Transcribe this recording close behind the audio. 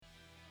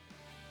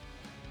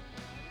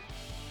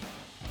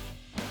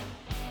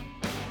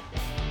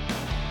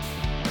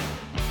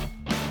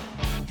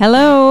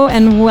Hello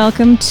and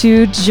welcome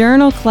to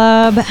Journal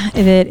Club.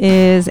 It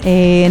is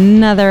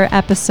another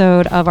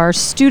episode of our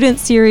student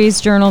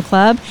series, Journal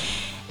Club.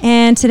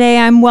 And today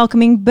I'm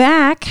welcoming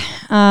back,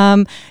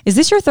 is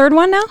this your third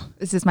one now?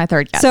 This is my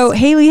third, yes. So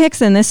Haley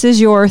Hickson, this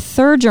is your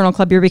third Journal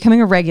Club. You're becoming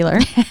a regular.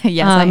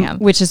 Yes, I am.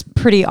 Which is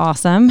pretty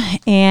awesome.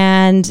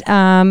 And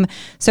but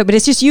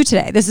it's just you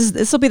today.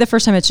 This will be the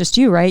first time it's just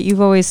you, right? You've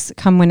always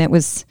come when it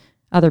was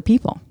other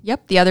people.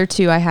 Yep. The other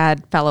two I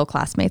had fellow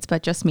classmates,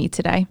 but just me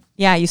today.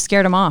 Yeah, you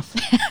scared them off.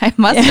 I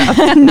must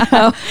have.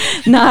 No,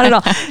 not at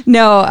all.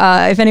 No,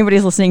 if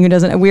anybody's listening who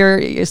doesn't, we're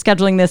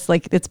scheduling this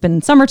like it's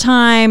been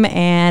summertime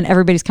and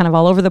everybody's kind of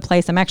all over the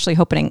place. I'm actually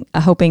hoping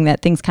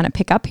that things kind of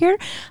pick up here.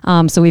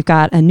 So we've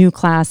got a new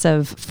class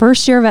of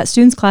first year vet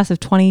students, class of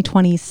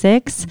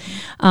 2026,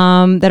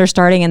 that are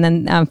starting, and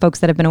then folks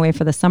that have been away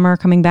for the summer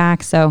coming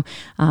back. So,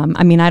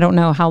 I don't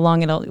know how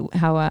long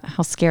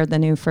how scared the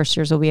new first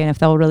years will be and if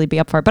they'll really be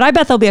up for it. But I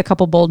bet there'll be a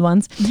couple bold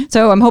ones. Mm-hmm.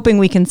 So I'm hoping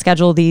we can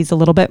schedule these a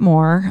little bit more.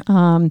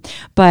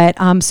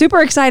 But I'm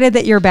super excited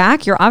that you're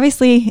back. You're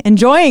obviously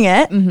enjoying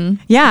it.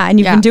 Mm-hmm. Yeah. And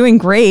you've been doing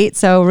great.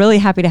 So really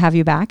happy to have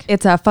you back.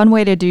 It's a fun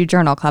way to do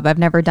Journal Club. I've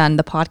never done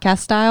the podcast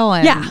style.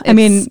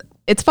 And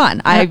it's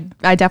fun. I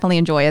definitely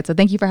enjoy it. So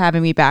thank you for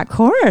having me back.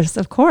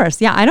 Of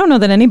course. Yeah. I don't know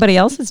that anybody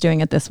else is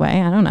doing it this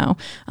way. I don't know.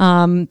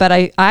 But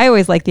I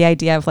always like the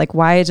idea of like,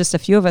 why just a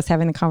few of us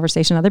having the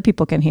conversation other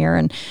people can hear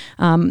and,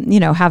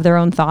 have their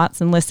own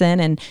thoughts and listen.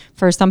 And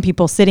for some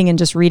people, sitting and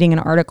just reading an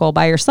article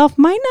by yourself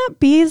might not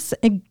be as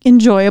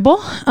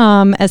enjoyable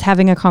as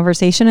having a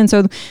conversation. And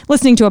so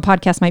listening to a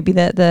podcast might be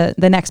the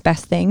next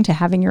best thing to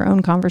having your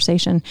own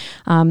conversation.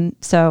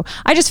 So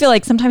I just feel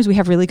like sometimes we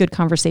have really good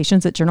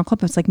conversations at Journal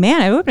Club. It's like,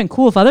 man, it would have been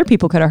cool if other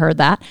people could have heard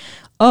that.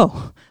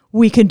 Oh,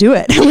 we could do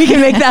it. We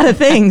can make that a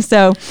thing.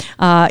 So,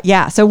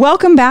 So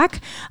welcome back.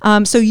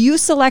 So you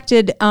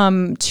selected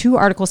 2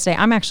 articles today.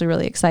 I'm actually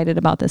really excited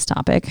about this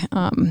topic.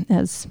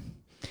 As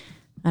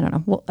I don't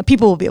know, well,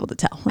 people will be able to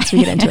tell once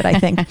we get into it, I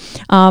think.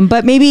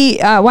 But maybe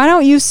why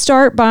don't you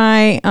start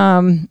by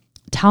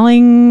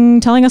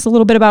telling us a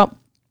little bit about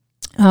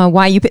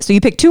why you picked. So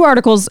you picked 2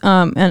 articles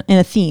in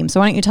a theme. So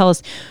why don't you tell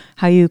us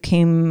how you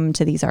came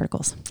to these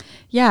articles?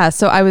 Yeah.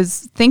 So I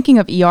was thinking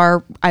of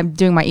ER. I'm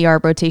doing my ER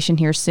rotation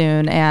here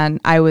soon. And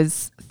I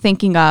was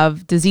thinking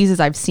of diseases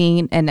I've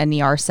seen in an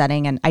ER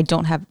setting. And I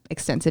don't have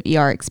extensive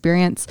ER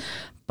experience,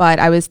 but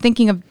I was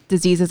thinking of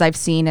diseases I've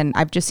seen, and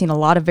I've just seen a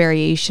lot of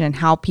variation in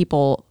how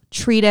people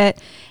treat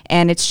it.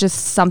 And it's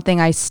just something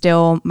I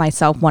still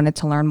myself wanted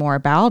to learn more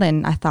about.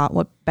 And I thought,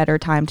 what better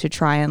time to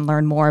try and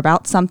learn more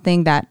about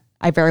something that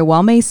I very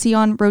well may see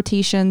on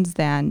rotations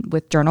than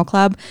with Journal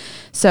Club.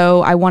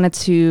 So I wanted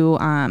to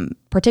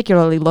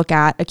particularly look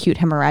at acute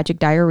hemorrhagic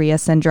diarrhea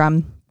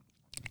syndrome.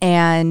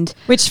 And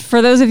which,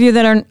 for those of you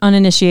that are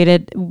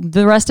uninitiated,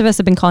 the rest of us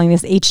have been calling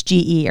this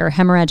HGE, or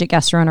hemorrhagic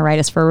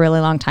gastroenteritis, for a really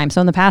long time. So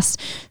in the past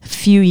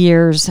few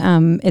years,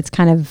 it's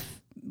kind of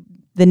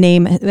the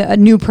name, a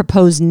new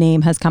proposed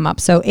name has come up.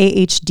 So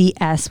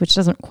AHDS, which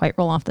doesn't quite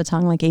roll off the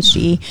tongue like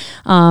HGE,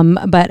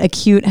 but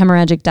acute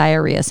hemorrhagic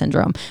diarrhea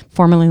syndrome,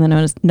 formerly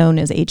known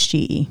as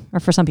HGE, or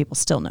for some people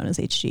still known as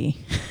HGE.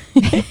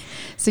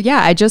 So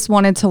I just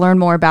wanted to learn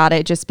more about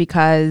it just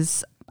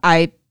because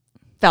I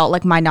felt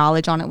like my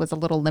knowledge on it was a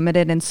little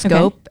limited in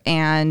scope. Okay.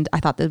 And I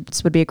thought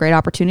this would be a great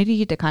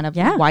opportunity to kind of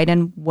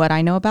widen what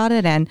I know about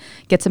it and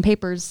read some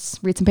papers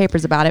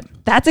about it.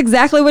 That's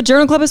exactly what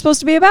Journal Club is supposed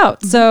to be about.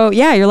 Mm-hmm. So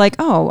you're like,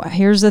 oh,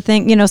 here's the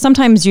thing.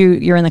 Sometimes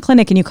you're in the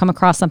clinic and you come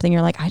across something,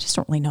 you're like, I just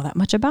don't really know that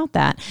much about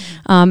that.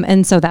 Mm-hmm.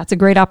 And so that's a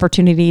great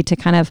opportunity to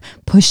kind of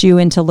push you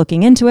into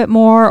looking into it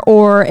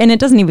more, and it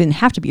doesn't even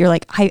have to be, you're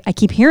like, I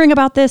keep hearing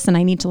about this and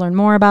I need to learn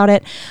more about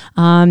it.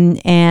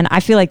 And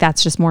I feel like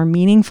that's just more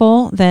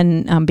meaningful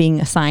than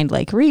being assigned,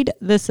 like, read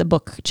this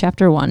book,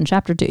 chapter 1,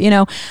 chapter 2,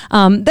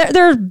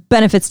 there are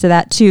benefits to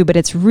that too, but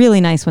it's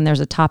really nice when there's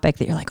a topic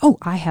that you're like, oh,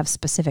 I have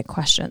specific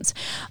questions.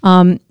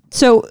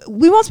 So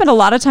we won't spend a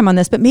lot of time on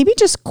this, but maybe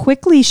just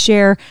quickly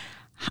share,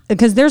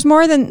 because there's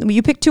more than,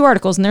 you picked 2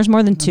 articles and there's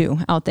more than 2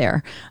 out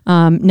there.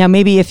 Now,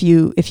 maybe if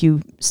you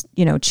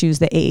choose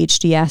the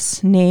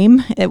AHDS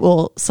name, it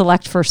will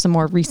select for some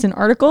more recent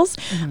articles.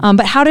 Mm-hmm.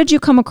 But how did you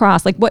come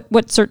across, like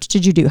what search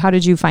did you do? How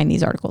did you find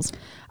these articles?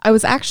 I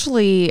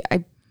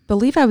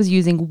believe I was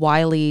using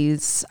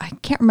Wiley's, I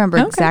can't remember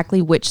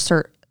exactly which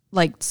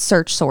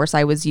search source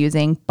I was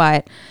using,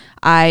 but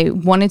I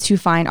wanted to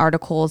find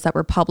articles that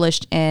were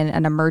published in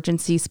an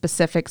emergency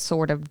specific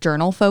sort of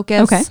journal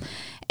focus. Okay.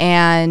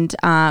 And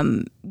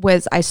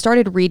I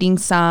started reading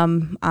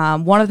some,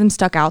 one of them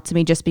stuck out to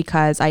me just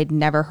because I'd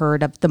never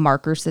heard of the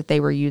markers that they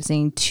were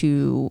using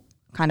to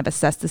kind of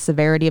assess the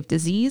severity of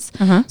disease.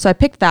 Uh-huh. So I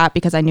picked that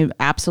because I knew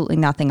absolutely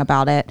nothing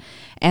about it.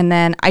 And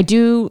then I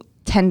do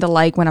tend to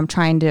like, when I'm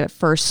trying to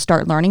first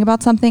start learning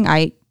about something,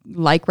 I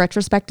like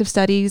retrospective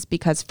studies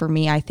because for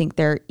me, I think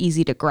they're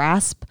easy to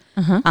grasp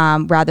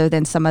rather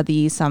than some of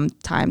these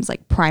sometimes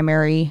like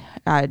primary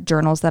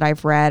journals that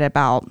I've read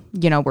about,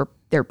 where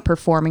they're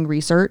performing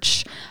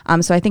research.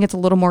 So I think it's a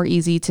little more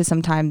easy to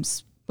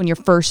sometimes when you're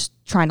first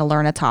trying to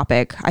learn a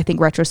topic, I think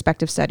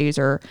retrospective studies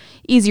are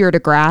easier to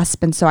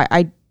grasp. And so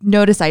I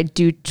notice I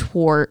do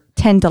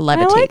tend to levitate.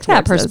 I like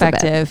that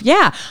perspective.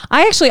 Yeah.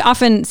 I actually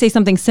often say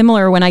something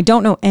similar when I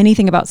don't know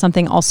anything about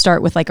something. I'll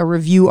start with like a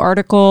review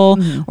article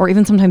or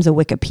even sometimes a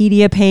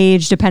Wikipedia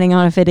page, depending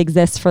on if it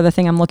exists for the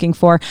thing I'm looking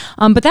for.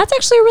 But that's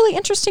actually a really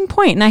interesting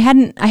point. And I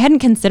hadn't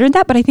considered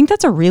that, but I think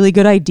that's a really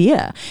good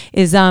idea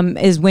is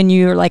when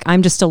you're like,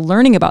 I'm just still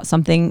learning about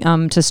something,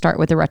 to start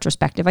with a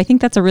retrospective. I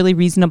think that's a really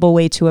reasonable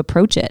way to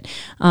approach it.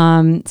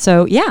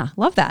 So yeah,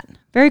 love that.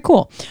 Very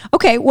cool.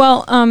 Okay.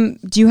 Well,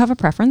 do you have a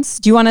preference?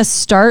 Do you want to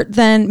start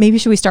then? Maybe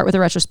should we start with a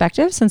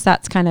retrospective since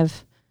that's kind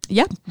of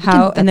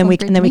and then we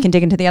can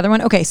dig into the other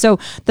one. Okay. So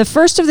the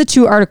first of the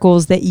two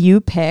articles that you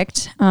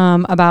picked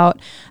about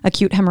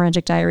acute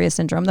hemorrhagic diarrhea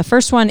syndrome, the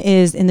first one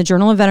is in the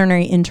Journal of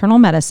Veterinary Internal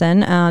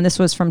Medicine. This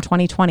was from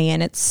 2020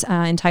 and it's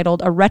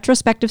entitled A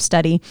Retrospective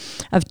Study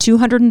of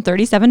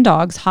 237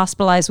 Dogs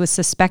Hospitalized with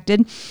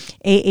Suspected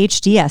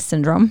AHDS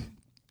Syndrome.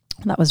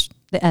 That was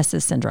the S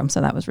is syndrome, so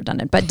that was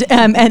redundant. But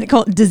and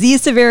called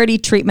Disease Severity,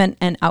 Treatment,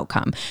 and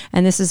Outcome.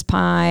 And this is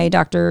by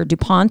Dr.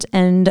 DuPont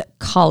and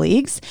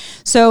colleagues.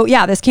 So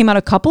yeah, this came out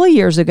a couple of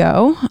years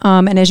ago.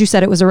 And as you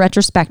said, it was a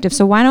retrospective.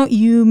 So why don't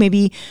you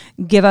maybe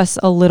give us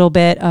a little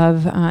bit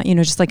of,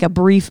 just like a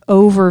brief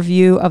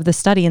overview of the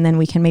study, and then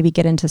we can maybe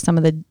get into some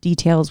of the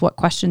details, what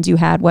questions you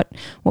had, what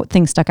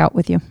things stuck out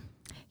with you.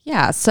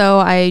 Yeah, so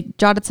I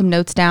jotted some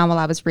notes down while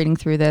I was reading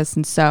through this.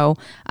 And so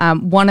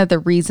one of the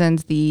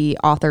reasons the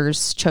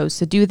authors chose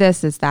to do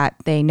this is that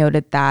they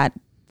noted that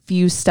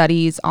few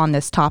studies on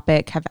this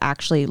topic have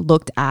actually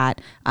looked at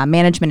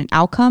management and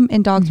outcome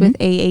in dogs with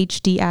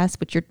AHDS,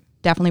 which you're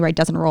definitely right,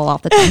 doesn't roll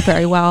off the tongue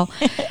very well.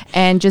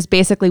 And just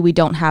basically we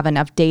don't have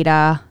enough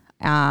data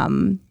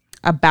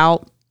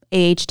about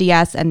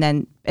AHDS, and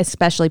then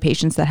especially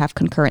patients that have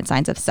concurrent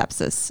signs of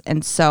sepsis.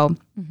 And so...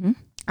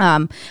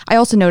 I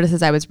also noticed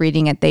as I was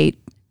reading it, they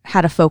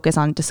had a focus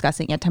on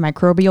discussing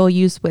antimicrobial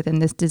use within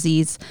this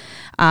disease.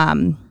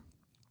 And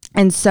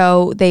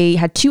so they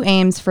had two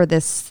aims for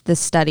this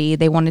study.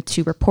 They wanted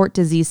to report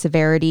disease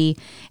severity,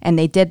 and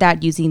they did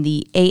that using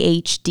the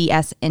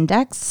AHDS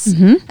index,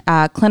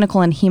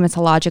 clinical and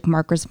hematologic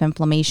markers of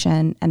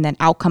inflammation, and then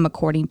outcome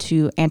according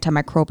to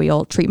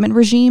antimicrobial treatment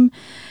regime.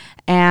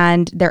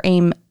 And their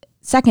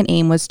second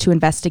aim was to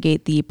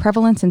investigate the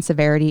prevalence and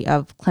severity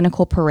of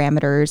clinical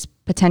parameters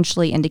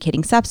potentially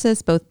indicating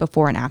sepsis, both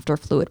before and after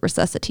fluid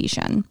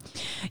resuscitation.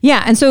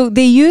 Yeah, and so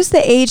they used the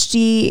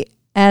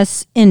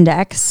AHDS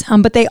index,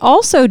 but they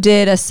also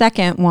did a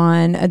second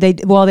one. They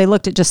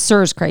looked at just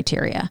SIRS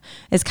criteria.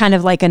 It's kind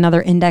of like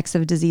another index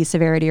of disease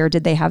severity, or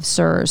did they have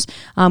SIRS,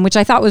 which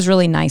I thought was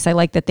really nice. I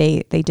like that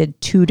they did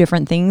two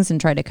different things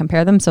and tried to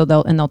compare them. So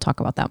they'll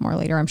talk about that more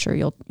later. I'm sure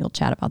you'll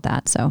chat about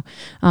that. So.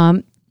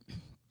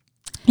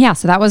 Yeah,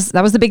 so that was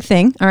the big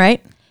thing. All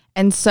right.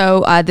 And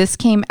so this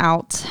came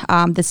out,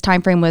 this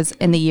time frame was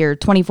in the year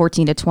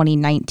 2014 to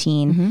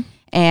 2019.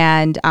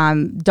 And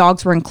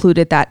dogs were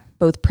included that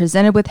both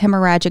presented with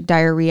hemorrhagic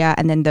diarrhea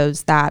and then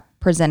those that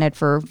presented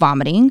for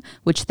vomiting,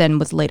 which then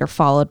was later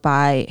followed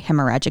by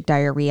hemorrhagic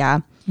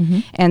diarrhea.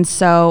 And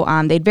so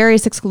they had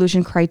various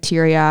exclusion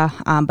criteria,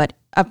 but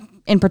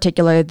in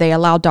particular, they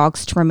allowed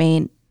dogs to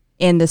remain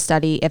in the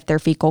study if their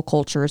fecal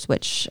cultures,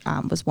 which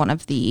was one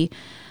of the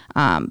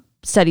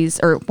studies,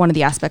 or one of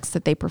the aspects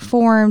that they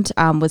performed,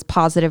 was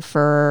positive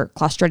for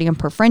Clostridium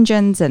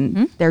perfringens,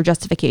 and their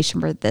justification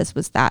for this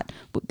was that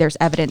there's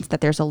evidence that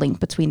there's a link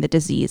between the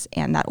disease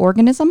and that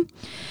organism.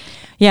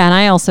 Yeah, and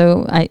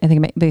I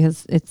think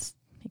because it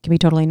can be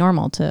totally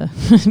normal to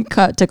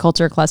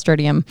culture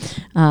Clostridium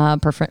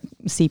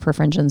C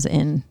perfringens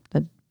in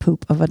the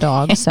poop of a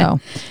dog.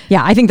 So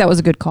yeah, I think that was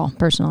a good call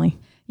personally.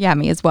 Yeah,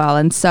 me as well.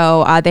 And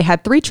so they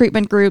had 3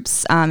 treatment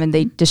groups, and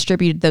they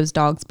distributed those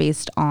dogs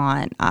based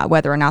on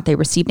whether or not they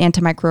received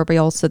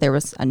antimicrobials. So there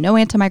was a no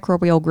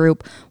antimicrobial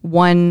group,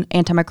 1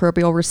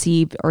 antimicrobial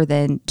received, or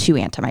then 2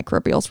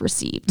 antimicrobials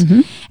received.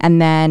 And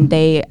then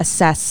they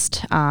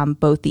assessed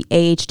both the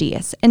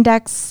AHDS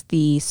index,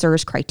 the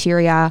SIRS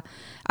criteria,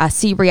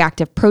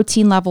 C-reactive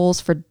protein levels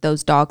for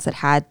those dogs that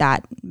had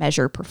that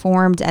measure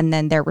performed, and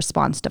then their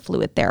response to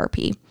fluid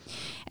therapy.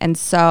 And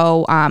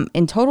so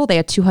in total, they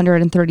had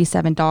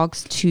 237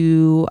 dogs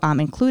to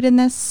include in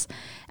this.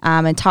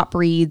 And top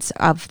breeds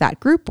of that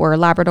group were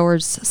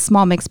Labradors,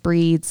 small mixed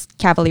breeds,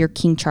 Cavalier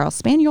King Charles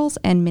Spaniels,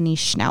 and mini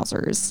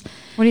Schnauzers.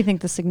 What do you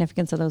think the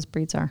significance of those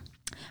breeds are?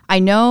 I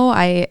know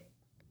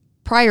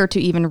prior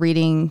to even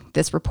reading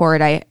this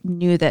report, I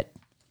knew that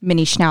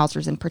mini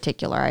Schnauzers in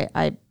particular,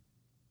 I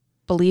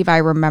believe I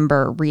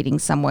remember reading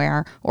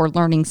somewhere or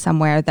learning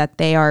somewhere that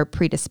they are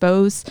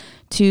predisposed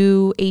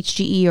to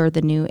HGE or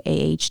the new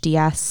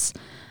AHDS.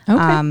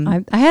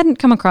 Okay. I hadn't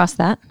come across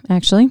that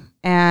actually.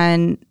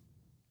 And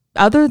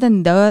other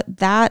than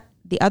the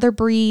other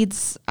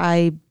breeds,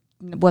 I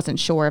wasn't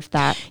sure if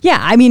that. Yeah.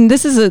 I mean,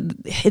 it's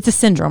a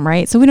syndrome,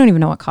 right? So we don't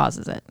even know what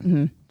causes it.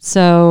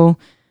 So,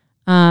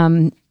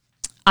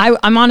 I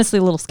I'm honestly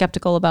a little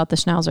skeptical about the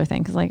Schnauzer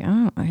thing because, like,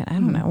 I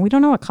don't know. We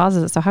don't know what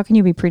causes it. So how can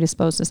you be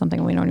predisposed to something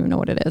when we don't even know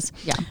what it is?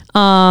 Yeah.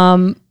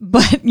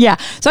 But yeah.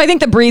 So I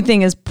think the breed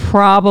thing is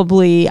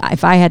probably,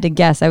 if I had to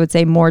guess, I would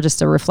say more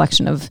just a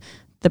reflection of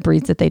the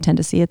breeds that they tend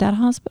to see at that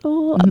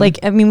hospital. Like,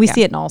 I mean, we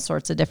see it in all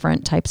sorts of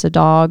different types of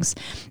dogs.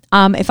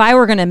 If I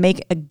were going to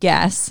make a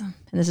guess,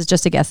 and this is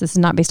just a guess, this is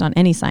not based on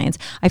any science,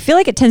 I feel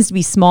like it tends to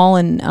be small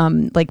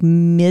and like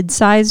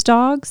mid-sized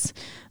dogs.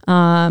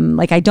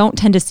 Like I don't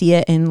tend to see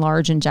it in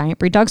large and giant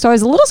breed dogs. So I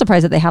was a little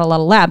surprised that they had a lot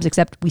of labs,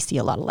 except we see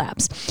a lot of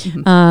labs,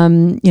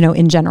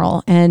 in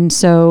general. And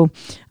so,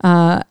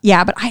 but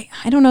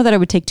I don't know that I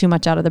would take too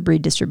much out of the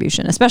breed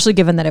distribution, especially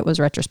given that it was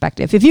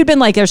retrospective. If you'd been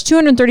like, there's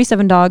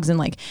 237 dogs and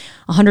like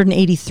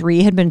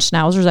 183 had been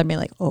Schnauzers, I'd be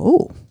like,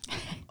 oh,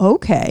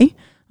 okay.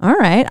 All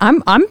right.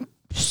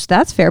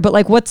 That's fair. But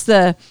like, what's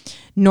the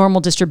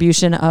normal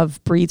distribution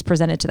of breeds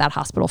presented to that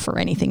hospital for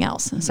anything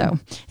else? So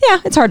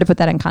yeah, it's hard to put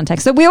that in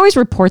context. So we always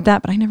report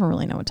that, but I never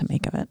really know what to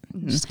make of it.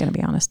 I'm just going to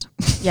be honest.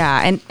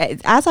 Yeah. And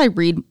as I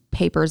read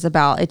papers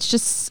it's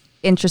just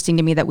interesting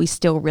to me that we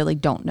still really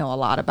don't know a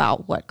lot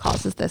about what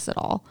causes this at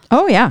all.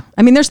 Oh yeah.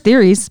 I mean, there's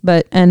theories,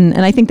 but, and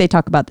I think they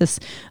talk about this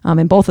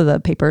in both of the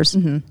papers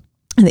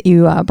that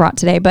you brought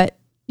today, but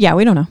yeah,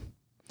 we don't know.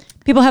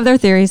 People have their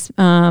theories.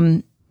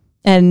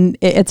 And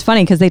it's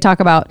funny because they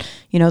talk about,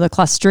 the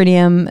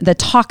Clostridium, the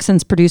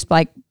toxins produced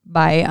by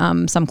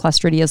some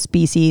Clostridia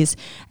species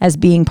as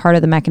being part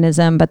of the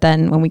mechanism. But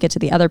then when we get to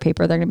the other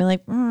paper, they're going to be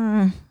like,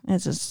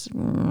 it's just,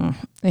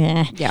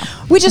 Yeah.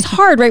 Which is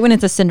hard, right? When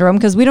it's a syndrome,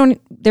 because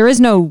there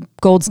is no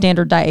gold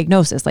standard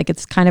diagnosis. Like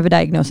it's kind of a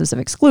diagnosis of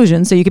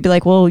exclusion. So you could be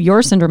like, well,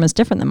 your syndrome is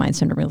different than my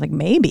syndrome. You're like,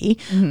 maybe,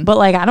 but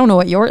like, I don't know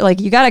what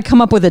you got to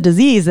come up with a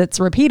disease that's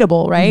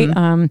repeatable. Right.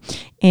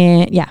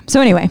 And yeah.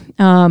 So anyway,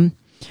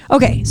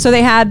 okay, so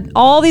they had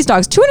all these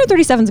dogs.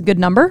 237 is a good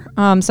number,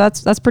 so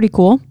that's pretty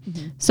cool.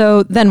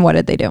 So then what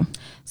did they do?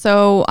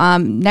 So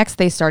next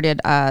they started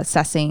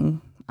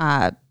assessing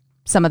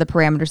some of the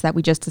parameters that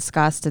we just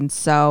discussed. And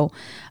so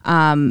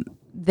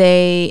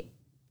they,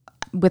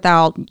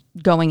 without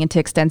going into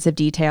extensive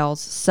details,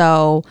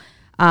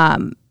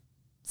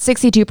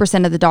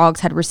 62% of the dogs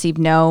had received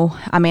no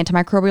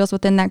antimicrobials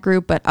within that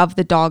group, but of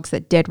the dogs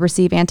that did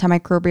receive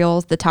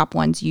antimicrobials, the top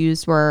ones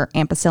used were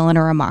ampicillin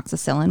or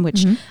amoxicillin,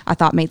 which I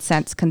thought made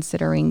sense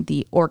considering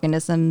the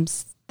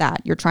organisms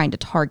that you're trying to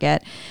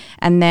target.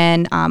 And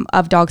then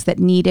of dogs that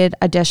needed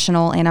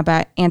additional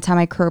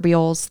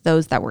antimicrobials,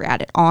 those that were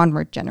added on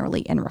were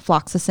generally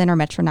enrofloxacin or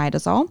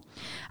metronidazole.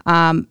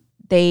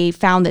 They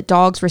found that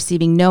dogs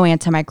receiving no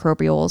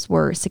antimicrobials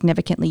were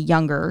significantly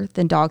younger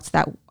than dogs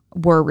that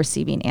were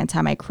receiving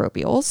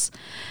antimicrobials.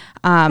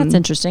 That's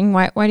interesting.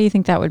 Why do you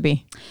think that would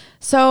be?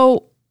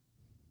 So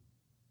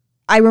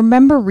I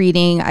remember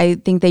reading, I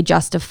think they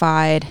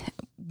justified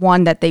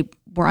one that they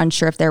were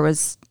unsure if there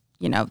was,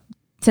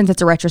 since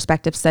it's a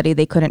retrospective study,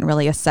 they couldn't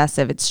really assess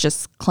if it's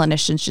just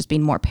clinicians just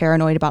being more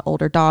paranoid about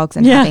older dogs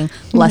and having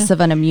less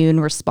of an immune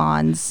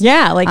response.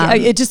 Yeah. Like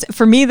it just,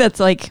 for me, that's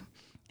like,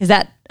 is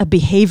that a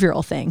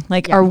behavioral thing?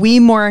 Like, are we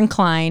more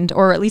inclined,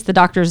 or at least the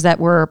doctors that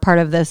were part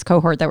of this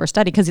cohort that were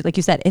studied, because like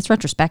you said, it's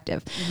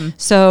retrospective.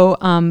 So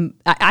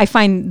I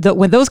find that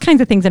when those kinds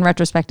of things in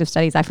retrospective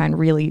studies, I find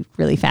really,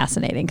 really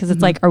fascinating, because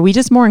it's like, are we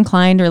just more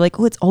inclined, or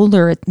like, oh, it's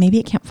older, maybe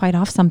it can't fight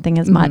off something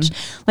as much.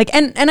 Like,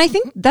 and I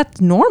think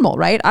that's normal,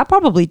 right? I'll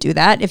probably do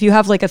that. If you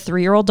have like a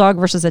 3-year-old dog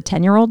versus a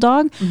 10-year-old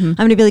dog, I'm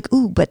going to be like,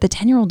 ooh, but the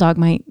 10-year-old dog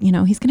might,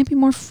 he's going to be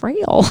more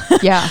frail.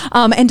 Yeah.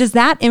 And does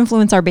that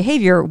influence our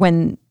behavior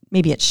when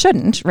maybe it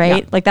shouldn't,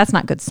 right? Yeah. Like that's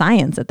not good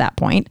science at that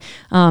point.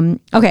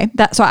 Okay.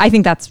 So I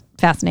think that's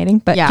fascinating,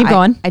 but keep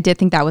going. I did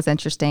think that was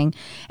interesting.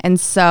 And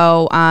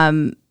so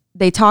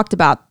they talked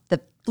about the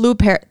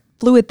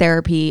fluid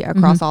therapy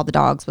across all the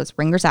dogs was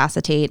Ringer's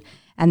acetate.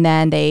 And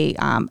then they,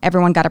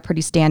 everyone got a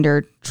pretty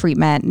standard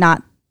treatment.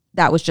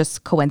 That was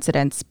just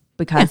coincidence,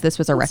 because this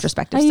was a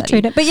retrospective study.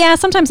 Treat it. But yeah,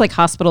 sometimes like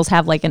hospitals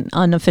have like an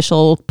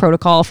unofficial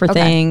protocol for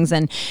things,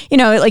 and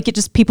like it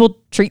just, people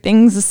treat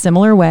things a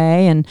similar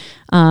way,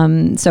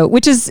 and so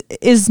which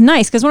is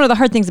nice, because one of the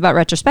hard things about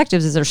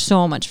retrospectives is there's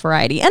so much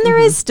variety, and there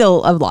is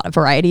still a lot of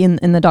variety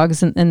in the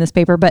dogs in this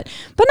paper, but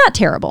not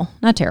terrible.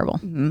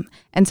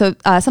 And so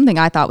something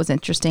I thought was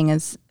interesting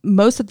is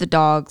most of the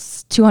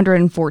dogs,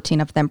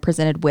 214 of them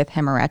presented with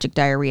hemorrhagic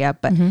diarrhea,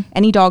 but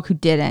any dog who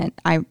didn't,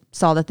 I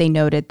saw that they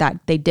noted that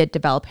they did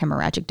develop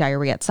hemorrhagic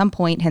diarrhea at some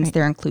point, hence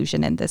their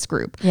inclusion in this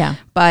group. Yeah.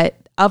 But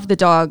of the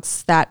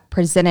dogs that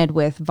presented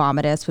with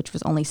vomitus, which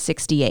was only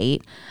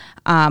 68,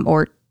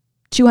 or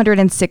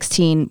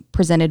 216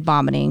 presented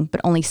vomiting,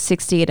 but only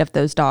 68 of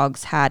those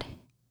dogs had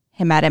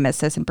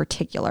hematemesis in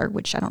particular,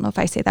 which I don't know if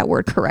I say that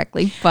word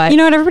correctly, but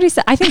what everybody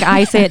says, I think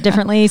I say it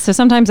differently. So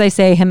sometimes I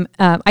say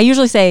I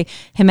usually say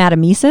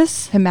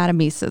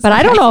hematemesis, but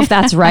I don't know if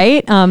that's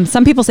right.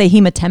 Some people say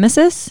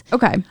hematemesis.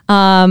 Okay.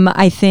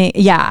 I think,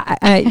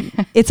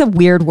 it's a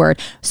weird word.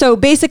 So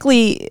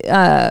basically,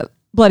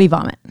 bloody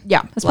vomit.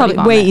 Yeah. That's probably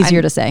way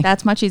easier to say.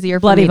 That's much easier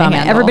for bloody me to vomit.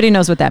 handle. Everybody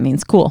knows what that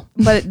means. Cool.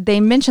 But they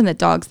mentioned that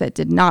dogs that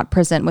did not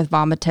present with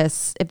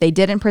vomitus, if they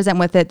didn't present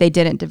with it, they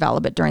didn't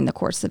develop it during the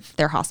course of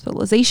their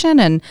hospitalization.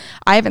 And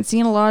I haven't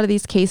seen a lot of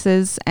these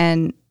cases,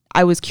 and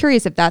I was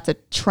curious if that's a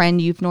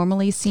trend you've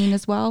normally seen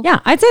as well.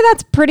 Yeah, I'd say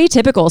that's pretty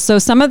typical. So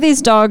some of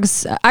these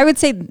dogs, I would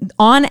say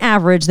on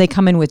average, they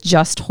come in with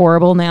just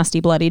horrible,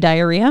 nasty, bloody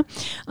diarrhea.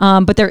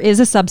 But there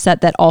is a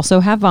subset that also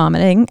have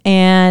vomiting.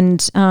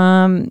 And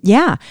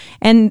yeah,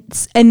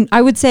 and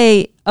I would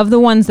say of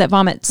the ones that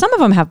vomit, some of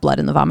them have blood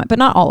in the vomit, but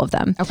not all of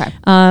them. Okay.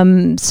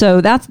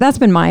 So that's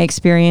been my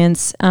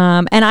experience.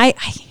 And I,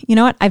 you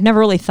know what, I've never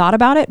really thought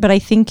about it, but I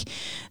think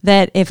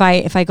that if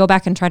I go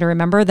back and try to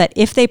remember that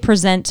if they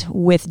present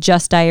with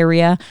just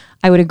diarrhea,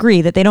 I would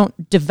agree that they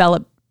don't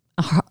develop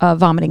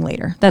vomiting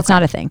later. That's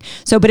not a thing.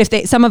 So, but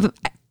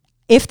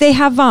if they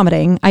have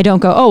vomiting, I don't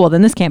go, oh, well,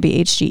 then this can't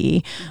be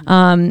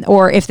HGE.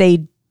 Or if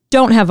they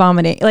don't have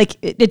vomiting, like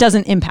it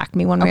doesn't impact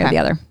me one way or the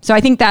other. So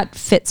I think that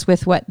fits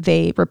with what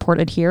they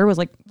reported here was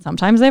like,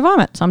 sometimes they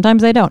vomit,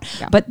 sometimes they don't,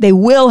 but they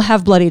will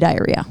have bloody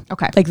diarrhea.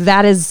 Okay. Like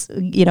that is,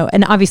 you know,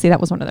 and obviously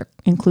that was one of their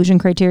inclusion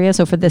criteria.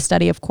 So for this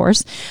study, of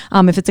course,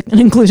 if it's an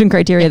inclusion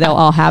criteria, they'll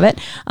all have it.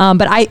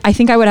 But I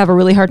think I would have a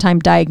really hard time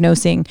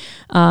diagnosing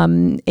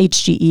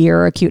HGE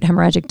or acute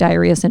hemorrhagic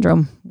diarrhea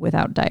syndrome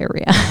without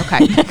diarrhea.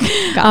 Okay.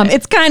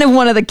 It's kind of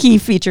one of the key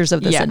features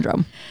of the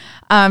syndrome.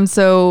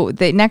 So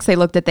next they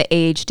looked at the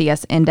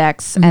AHDS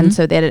index, and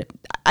so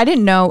I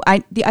didn't know. I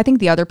think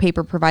the other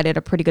paper provided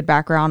a pretty good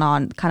background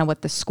on kind of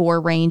what the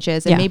score range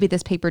is, and maybe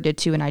this paper did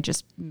too, and I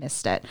just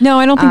missed it. No,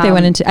 I don't think they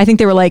went into. I think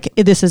they were like,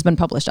 this has been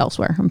published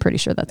elsewhere. I'm pretty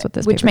sure that's what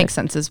this, which makes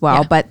sense as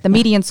well. Yeah. But the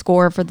median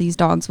score for these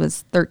dogs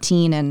was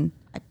 13, and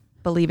I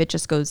believe it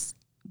just goes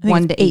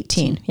 1 to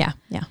 18. Yeah.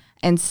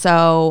 And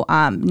so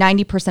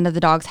 90% of the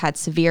dogs had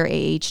severe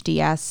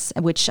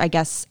AHDS, which I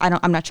guess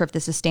I'm not sure if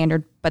this is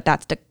standard, but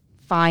that's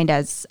defined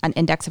as an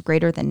index of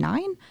greater than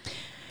 9.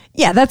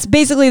 Yeah, that's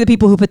basically the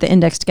people who put the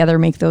index together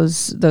make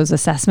those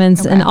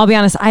assessments. Okay. And I'll be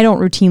honest, I don't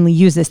routinely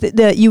use this.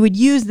 You would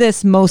use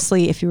this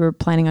mostly if you were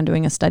planning on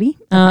doing a study,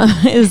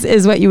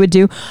 is what you would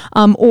do.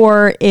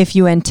 Or if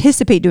you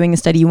anticipate doing a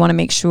study, you want to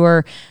make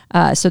sure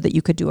so that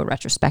you could do a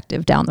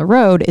retrospective down the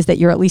road, is that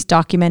you're at least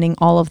documenting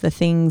all of the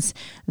things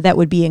that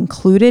would be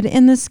included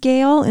in the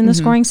scale, in the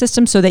scoring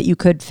system, so that you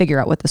could figure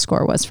out what the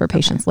score was for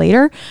patients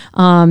later.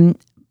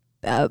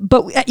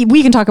 But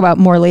we can talk about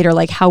more later,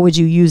 like how would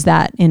you use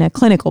that in a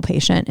clinical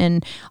patient?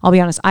 And I'll be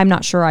honest, I'm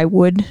not sure I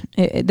would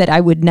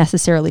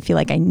necessarily feel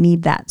like I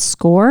need that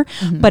score,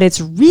 but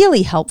it's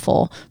really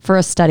helpful for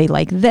a study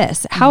like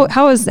this.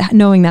 How is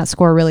knowing that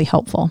score really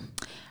helpful?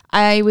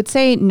 I would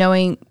say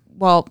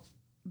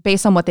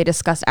based on what they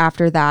discussed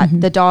after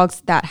that, the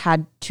dogs that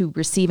had to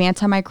receive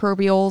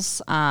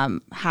antimicrobials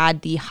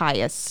had the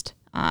highest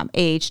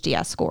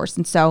AHDS scores.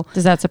 And so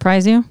does that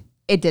surprise you?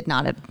 It did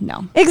not,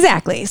 no.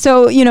 Exactly.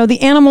 So, you know,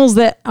 the animals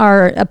that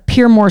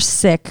appear more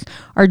sick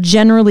are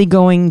generally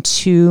going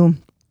to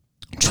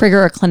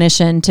trigger a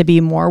clinician to be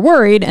more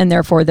worried, and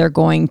therefore they're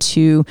going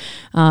to,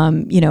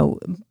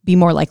 be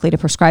more likely to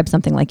prescribe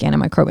something like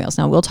antimicrobials.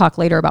 Now, we'll talk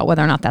later about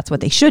whether or not that's what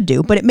they should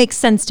do, but it makes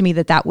sense to me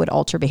that would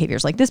alter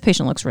behaviors. Like, this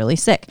patient looks really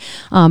sick.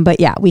 But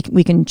yeah,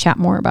 we can chat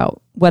more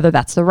about whether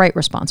that's the right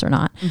response or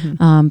not.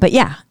 But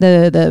yeah,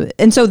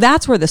 and so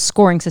that's where the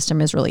scoring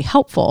system is really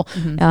helpful,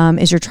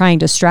 is you're trying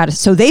to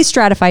so they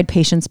stratified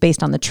patients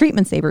based on the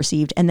treatments they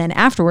received, and then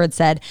afterwards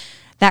said,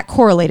 that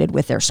correlated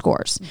with their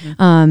scores.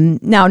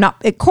 Now,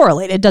 it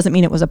correlated doesn't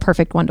mean it was a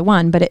perfect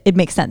 1-to-1, but it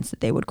makes sense that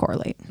they would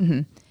correlate.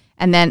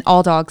 And then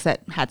all dogs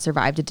that had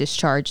survived a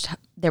discharge,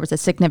 there was a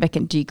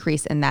significant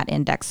decrease in that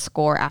index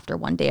score after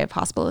 1 day of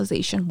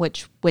hospitalization,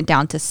 which went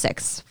down to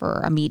 6 for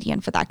a median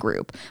for that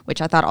group,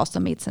 which I thought also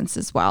made sense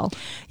as well.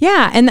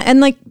 Yeah, and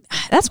like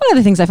that's one of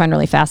the things I find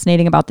really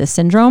fascinating about this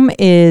syndrome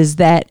is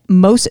that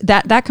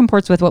that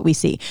comports with what we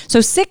see. So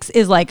 6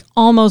 is like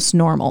almost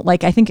normal.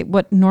 Like, I think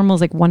what normal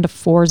is like 1 to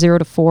 4, 0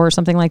 to 4, or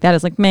something like that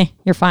is like, meh,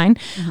 you're fine.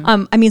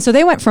 So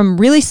they went from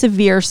really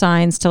severe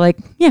signs to like,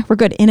 yeah, we're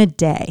good in a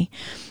day.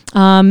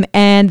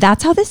 And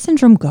that's how this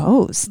syndrome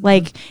goes.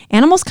 Like,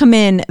 animals come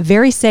in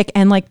very sick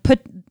and like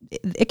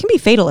it can be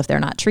fatal if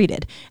they're not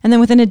treated. And then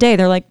within a day,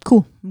 they're like,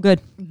 cool, I'm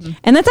good.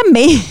 And that's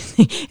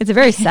amazing. It's a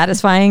very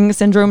satisfying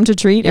syndrome to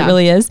treat. Yeah. It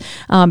really is.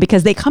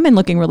 Because they come in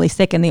looking really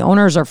sick and the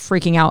owners are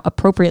freaking out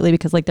appropriately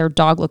because like their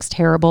dog looks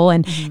terrible.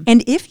 And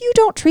if you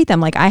don't treat them,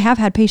 like I have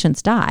had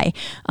patients die.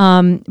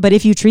 But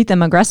if you treat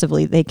them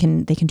aggressively, they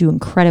can do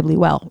incredibly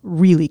well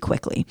really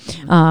quickly,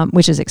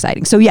 which is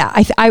exciting. So yeah,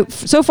 I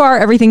so far,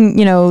 everything,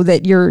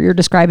 that you're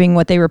describing,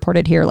 what they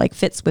reported here, like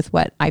fits with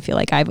what I feel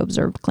like I've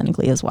observed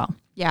clinically as well.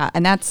 Yeah,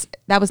 and that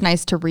was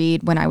nice to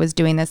read when I was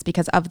doing this,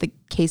 because of the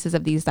cases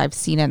of these I've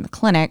seen in the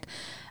clinic,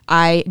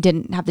 I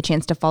didn't have the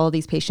chance to follow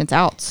these patients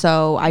out.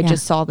 So I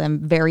just saw them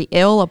very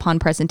ill upon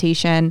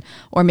presentation,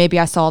 or maybe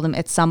I saw them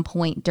at some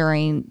point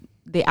during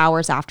the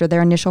hours after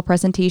their initial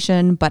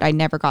presentation, but I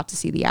never got to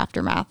see the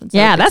aftermath. And so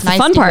that's the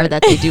fun part,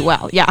 that they do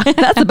well. Yeah,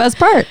 that's the best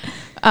part.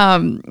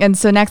 And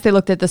so next they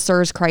looked at the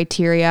SIRS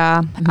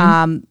criteria.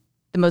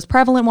 The most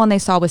prevalent one they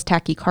saw was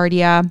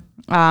tachycardia,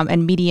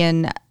 and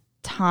median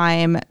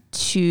time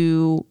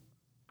to,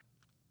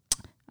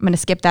 I'm going to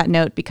skip that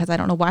note because I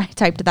don't know why I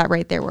typed that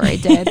right there where I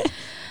did.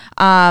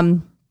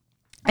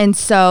 And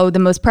so the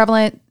most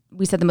prevalent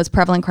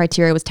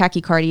criteria was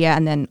tachycardia,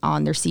 and then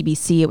on their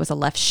CBC, it was a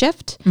left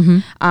shift.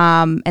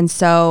 And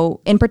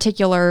so in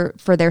particular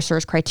for their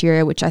SIRS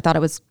criteria, which I thought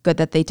it was good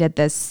that they did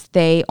this,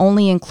 they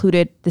only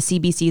included the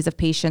CBCs of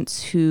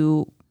patients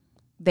who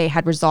they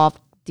had resolved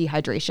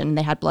dehydration and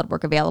they had blood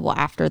work available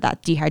after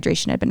that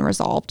dehydration had been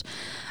resolved.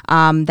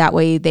 That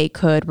way they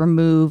could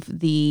remove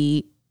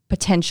the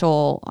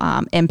potential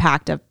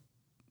impact of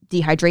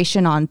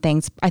dehydration on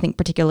things, I think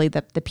particularly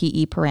the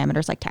PE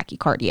parameters like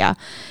tachycardia.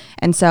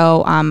 And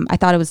so I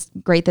thought it was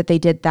great that they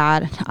did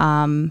that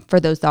for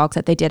those dogs,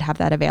 that they did have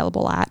that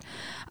available at.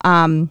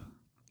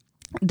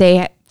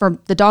 For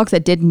the dogs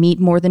that did meet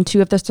more than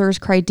 2 of the SIRS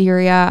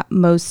criteria,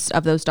 most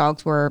of those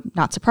dogs were,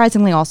 not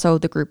surprisingly, also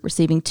the group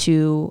receiving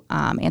 2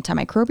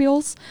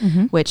 antimicrobials,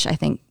 which I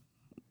think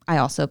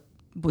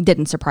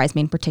didn't surprise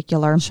me in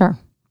particular. Sure.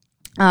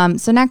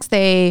 So next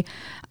they,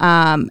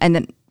 and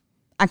then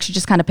actually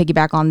just kind of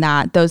piggyback on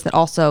that, those that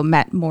also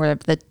met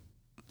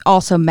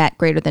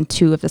greater than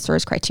 2 of the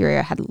SIRS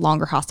criteria had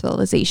longer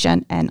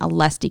hospitalization and a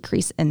less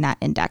decrease in that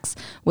index,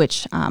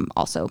 which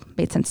also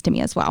made sense to me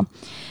as well.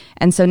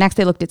 And so next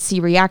they looked at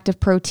C-reactive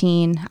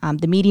protein.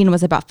 The median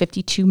was about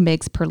 52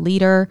 mg per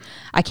liter.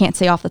 I can't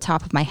say off the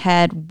top of my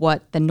head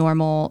what the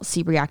normal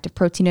C-reactive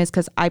protein is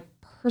because I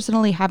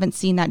personally haven't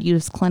seen that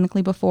used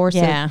clinically before.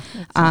 Yeah, so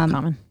it's not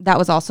common. That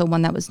was also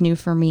one that was new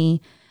for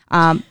me.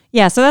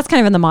 Yeah, so that's kind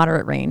of in the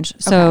moderate range.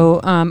 So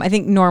I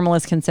think normal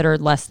is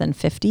considered less than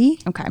 50.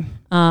 Okay.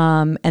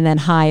 And then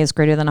high is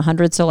greater than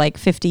 100. So like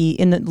 50,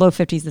 in the low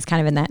 50s is kind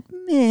of in that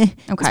meh. Okay.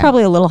 It's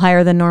probably a little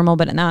higher than normal,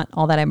 but not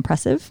all that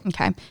impressive.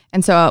 Okay.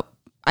 And so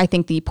I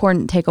think the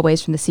important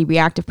takeaways from the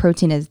C-reactive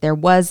protein is there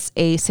was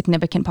a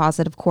significant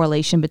positive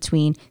correlation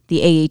between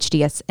the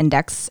AHDS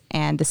index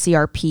and the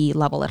CRP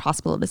level at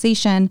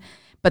hospitalization,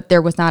 but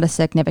there was not a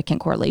significant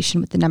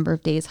correlation with the number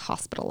of days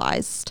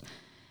hospitalized.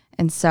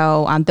 And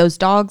so those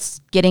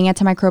dogs getting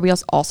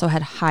antimicrobials also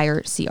had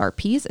higher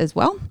CRPs as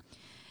well.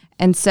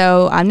 And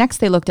so next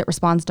they looked at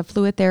response to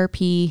fluid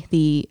therapy.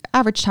 The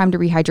average time to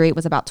rehydrate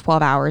was about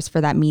 12 hours for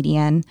that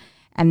median.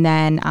 And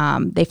then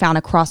they found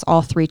across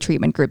all 3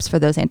 treatment groups for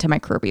those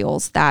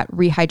antimicrobials that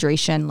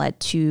rehydration led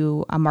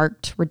to a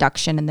marked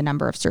reduction in the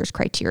number of SIRS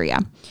criteria.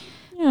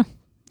 Yeah.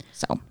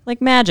 So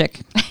like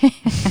magic.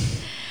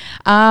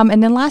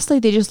 And then lastly,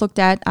 they just looked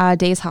at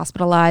days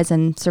hospitalized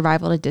and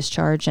survival to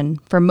discharge.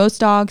 And for most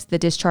dogs, the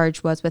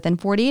discharge was within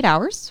 48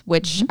 hours,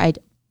 which I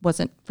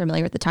wasn't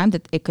familiar at the time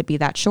that it could be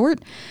that short.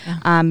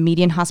 Yeah.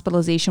 Median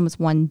hospitalization was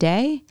 1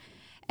 day.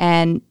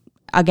 And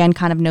again,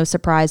 kind of no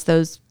surprise,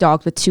 those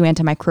dogs with 2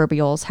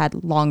 antimicrobials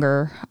had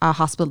longer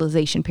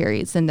hospitalization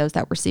periods than those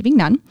that were receiving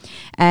none.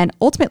 And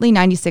ultimately,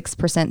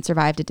 96%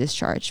 survived a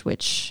discharge,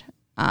 which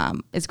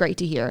is great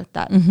to hear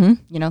that,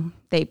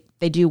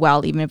 they do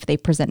well even if they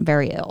present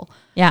very ill.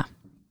 Yeah.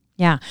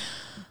 Yeah.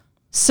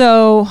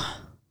 So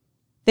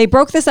they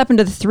broke this up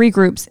into the 3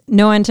 groups,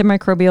 no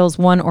antimicrobials,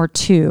 1 or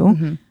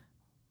 2.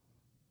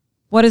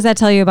 What does that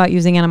tell you about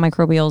using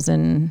antimicrobials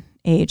in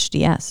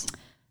AHDS?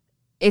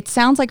 It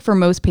sounds like for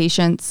most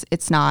patients,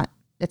 it's not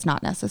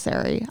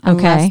necessary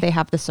unless they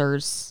have the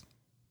SIRS.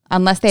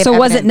 Unless they have. So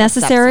was it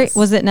necessary?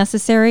 Was it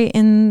necessary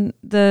in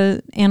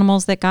the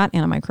animals that got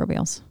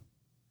antimicrobials?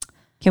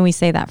 Can we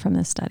say that from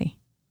this study?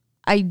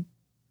 I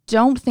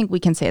don't think we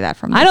can say that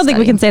from this I don't think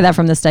we can say that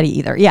from this study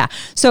either. Yeah.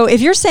 So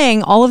if you're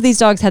saying all of these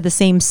dogs had the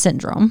same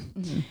syndrome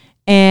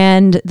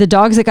and the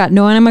dogs that got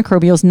no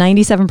antimicrobials,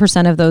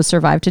 97% of those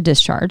survived to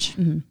discharge,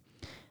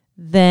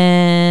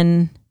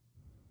 then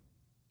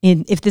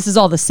if this is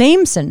all the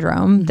same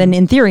syndrome, then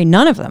in theory,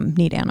 none of them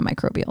need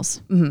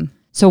antimicrobials.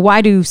 So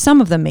why do some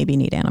of them maybe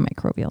need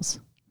antimicrobials?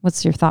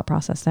 What's your thought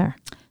process there?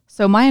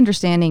 So my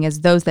understanding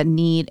is those that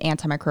need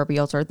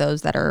antimicrobials are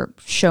those that are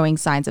showing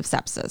signs of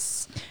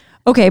sepsis.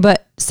 Okay,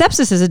 but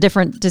sepsis is a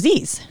different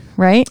disease,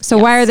 right? So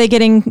why are they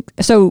getting,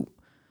 so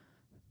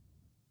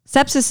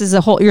sepsis is a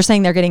whole, you're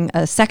saying they're getting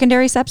a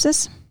secondary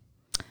sepsis?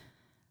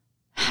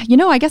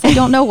 I guess I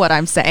don't know what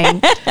I'm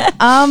saying.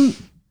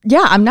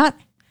 Yeah, I'm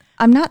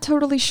not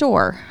totally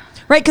sure.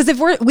 Right, because if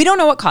we don't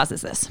know what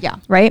causes this. Yeah.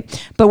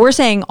 Right? But we're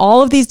saying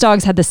all of these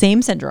dogs had the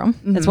same syndrome.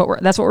 That's what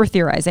we're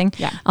theorizing.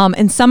 Yeah.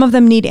 And some of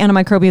them need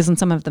antimicrobials and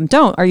some of them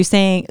don't. Are you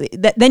saying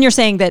that then you're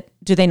saying that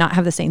do they not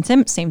have the same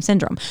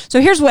syndrome? So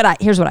here's what I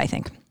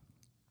think.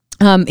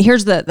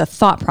 Here's the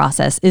thought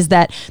process is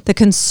that the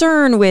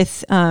concern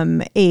with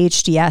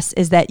AHDS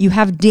is that you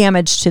have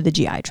damage to the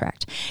GI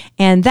tract.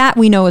 And that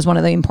we know is one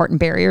of the important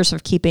barriers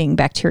of keeping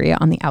bacteria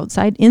on the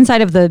outside.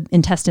 Inside of the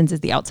intestines is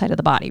the outside of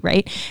the body,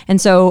 right?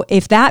 And so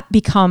if that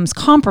becomes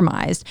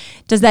compromised,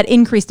 does that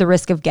increase the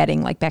risk of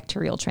getting like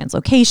bacterial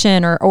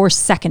translocation or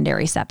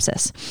secondary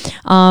sepsis?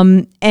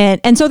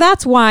 And so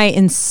that's why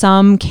in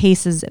some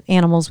cases,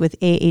 animals with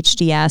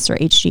AHDS or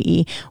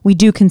HGE, we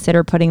do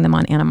consider putting them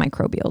on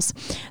antimicrobials.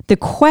 The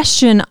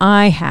question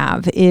I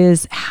have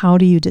is, how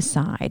do you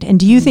decide? And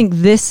do you think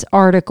this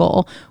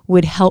article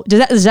would help?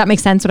 Does that make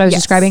sense, what I was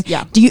describing?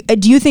 Yeah.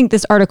 Do you think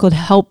this article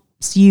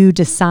helps you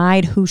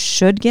decide who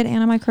should get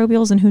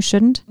antimicrobials and who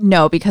shouldn't?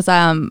 No, because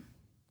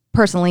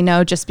personally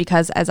no, just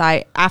because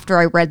after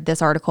I read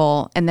this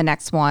article and the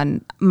next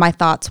one, my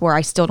thoughts were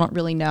I still don't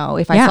really know.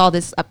 If I saw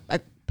this a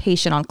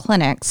patient on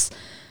clinics,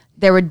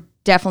 there would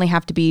definitely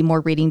have to be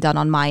more reading done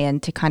on my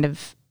end to kind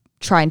of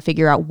try and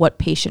figure out what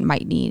patient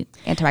might need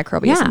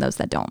antimicrobials and those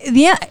that don't.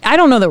 Yeah, I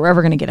don't know that we're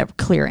ever going to get a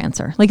clear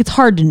answer. Like, it's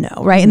hard to know,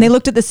 right? Mm-hmm. And they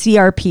looked at the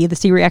CRP, the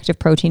C-reactive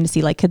protein, to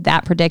see like, could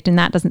that predict? And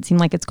that doesn't seem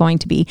like it's going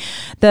to be.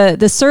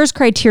 The SIRS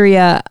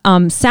criteria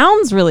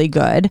sounds really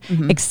good,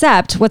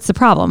 except what's the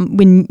problem?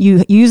 When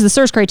you use the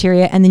SIRS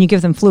criteria and then you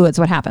give them fluids,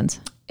 what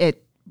happens?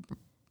 It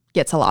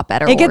gets a lot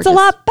better. It gets a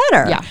lot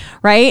better,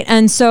 right?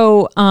 And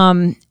so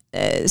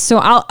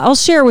I'll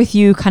share with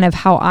you kind of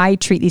how I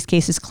treat these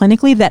cases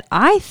clinically that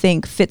I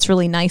think fits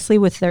really nicely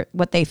with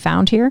what they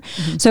found here.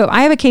 Mm-hmm. So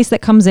I have a case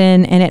that comes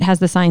in and it has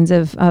the signs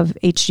of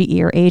HGE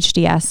or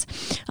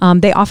AHDS.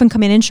 They often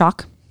come in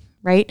shock.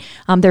 Right?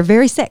 They're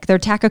very sick. They're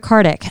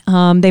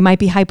tachycardic. They might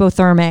be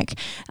hypothermic.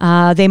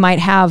 They might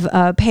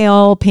have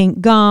pale pink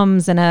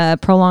gums and a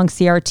prolonged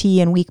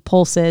CRT and weak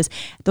pulses.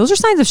 Those are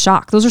signs of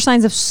shock. Those are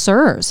signs of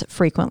SIRS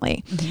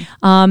frequently.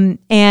 Mm-hmm.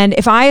 And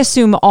if I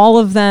assume all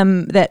of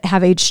them that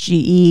have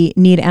HGE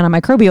need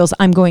antimicrobials,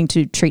 I'm going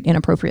to treat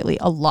inappropriately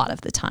a lot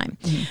of the time.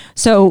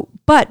 Mm-hmm.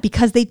 But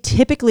because they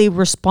typically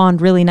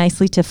respond really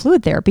nicely to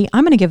fluid therapy,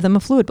 I'm going to give them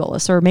a fluid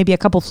bolus or maybe a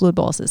couple fluid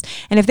boluses.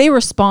 And if they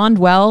respond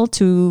well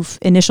to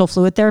initial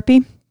fluid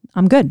therapy,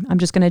 I'm good. I'm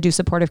just going to do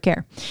supportive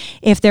care.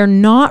 If they're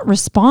not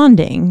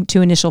responding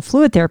to initial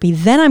fluid therapy,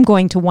 then I'm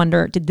going to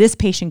wonder, did this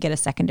patient get a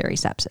secondary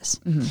sepsis?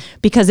 Mm-hmm.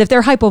 Because if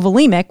they're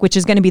hypovolemic, which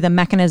is going to be the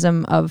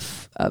mechanism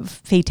of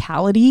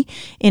fatality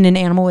in an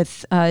animal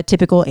with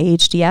typical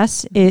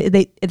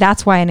AHDS,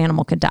 that's why an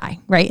animal could die,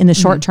 right? In the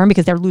short term,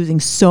 because they're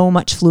losing so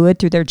much fluid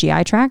through their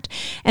GI tract.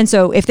 And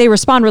so if they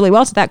respond really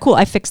well to that, cool,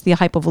 I fixed the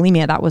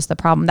hypovolemia. That was the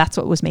problem. That's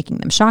what was making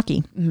them shocky.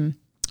 Mm-hmm.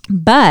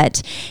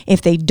 But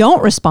if they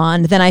don't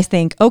respond, then I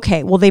think,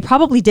 okay, well, they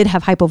probably did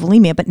have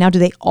hypovolemia, but now do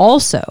they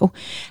also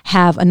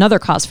have another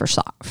cause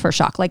for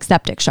shock, like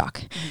septic shock?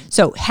 Mm-hmm.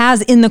 So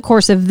in the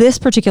course of this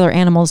particular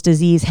animal's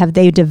disease, have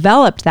they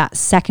developed that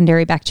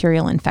secondary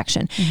bacterial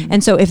infection? Mm-hmm.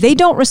 And so if they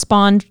don't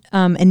respond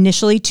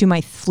initially to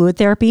my fluid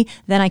therapy,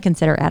 then I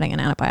consider adding an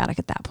antibiotic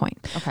at that point.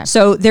 Okay.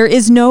 So there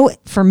is no,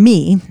 for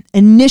me,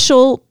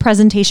 initial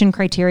presentation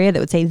criteria that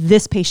would say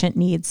this patient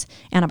needs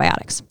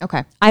antibiotics.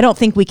 Okay. I don't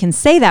think we can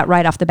say that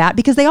right off the bat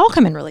because they all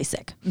come in really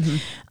sick.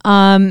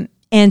 Mm-hmm.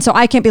 And so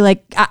I can't be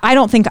like, I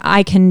don't think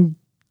I can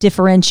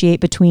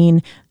differentiate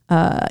between,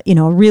 a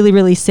really,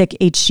 really sick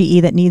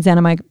HGE that needs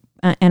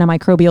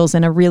antimicrobials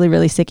and a really,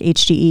 really sick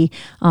HGE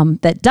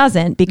that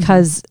doesn't,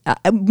 because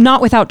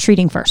not without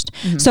treating first.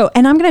 Mm-hmm. So,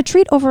 and I'm going to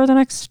treat over the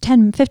next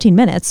 10, 15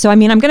 minutes. So, I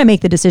mean, I'm going to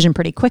make the decision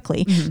pretty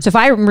quickly. Mm-hmm. So if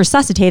I'm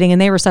resuscitating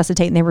and they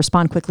resuscitate and they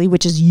respond quickly,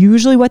 which is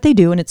usually what they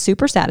do, and it's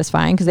super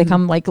satisfying because they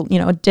come like,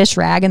 a dish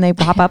rag and they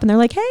pop up and they're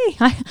like, hey,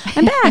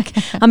 I'm back.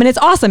 And it's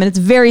awesome. And it's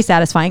very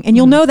satisfying. And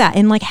you'll know that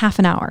in like half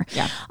an hour.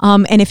 Yeah.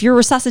 And if you're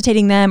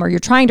resuscitating them or you're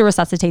trying to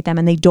resuscitate them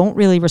and they don't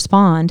really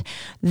respond,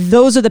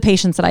 those are the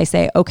patients that I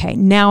say, okay,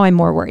 now I'm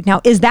more worried.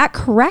 Now, is that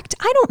correct?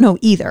 I don't know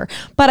either,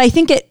 but I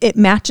think it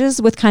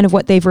matches with kind of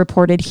what they've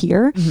reported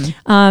here.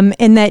 Mm-hmm.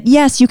 And that,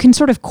 yes, you can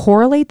sort of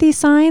correlate these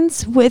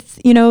signs with,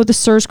 the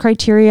SIRS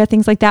criteria,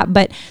 things like that,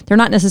 but they're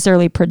not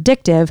necessarily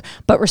predictive,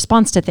 but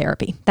response to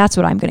therapy. That's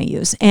what I'm going to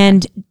use.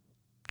 And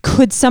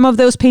could some of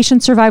those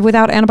patients survive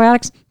without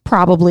antibiotics?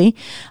 Probably.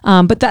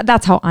 But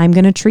that's how I'm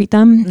going to treat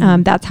them.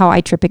 Mm-hmm. That's how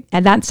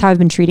and that's how I've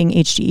been treating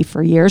HGE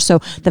for years. So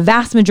the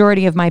vast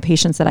majority of my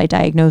patients that I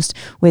diagnosed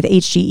with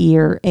HGE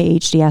or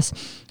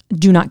AHDS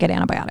do not get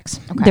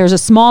antibiotics. Okay. There's a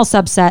small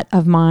subset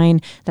of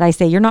mine that I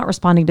say, you're not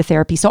responding to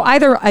therapy. So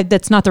either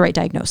that's not the right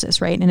diagnosis,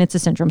 right? And it's a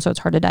syndrome, so it's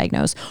hard to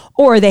diagnose.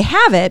 Or they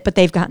have it, but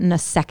they've gotten a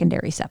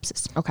secondary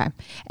sepsis. Okay.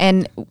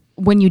 And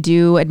when you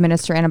do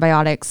administer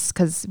antibiotics,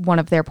 because one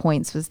of their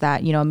points was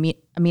that,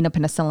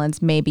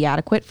 aminopenicillins may be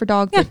adequate for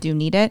dogs that do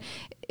need it.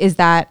 Is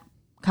that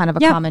kind of a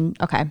common?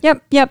 Okay.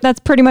 Yep. That's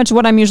pretty much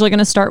what I'm usually going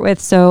to start with.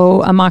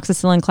 So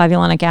amoxicillin,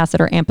 clavulanic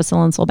acid, or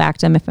ampicillin,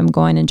 sulbactam, if I'm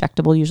going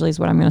injectable, usually is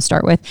what I'm going to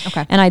start with.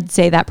 Okay. And I'd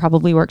say that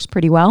probably works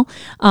pretty well.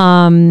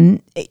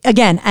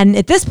 Again, and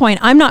at this point,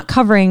 I'm not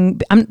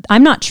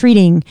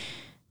treating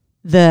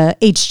the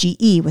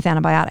HGE with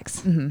antibiotics.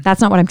 Mm-hmm. That's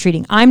not what I'm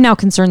treating. I'm now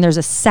concerned there's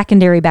a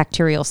secondary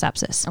bacterial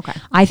sepsis. Okay.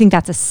 I think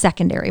that's a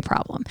secondary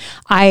problem.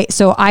 That's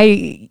where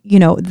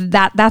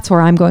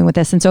I'm going with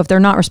this. And so if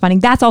they're not responding,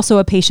 that's also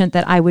a patient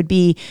that I would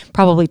be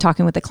probably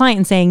talking with the client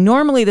and saying,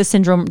 normally the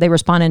syndrome, they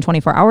respond in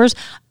 24 hours.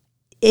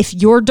 If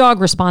your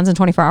dog responds in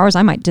 24 hours,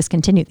 I might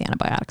discontinue the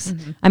antibiotics.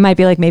 Mm-hmm. I might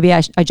be like, maybe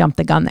I jumped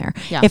the gun there.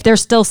 Yeah. If they're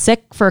still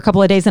sick for a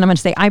couple of days, then I'm going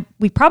to say,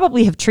 we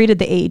probably have treated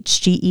the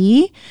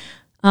HGE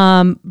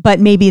But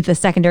maybe the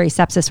secondary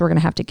sepsis we're going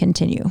to have to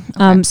continue.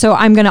 So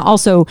I'm going to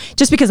also,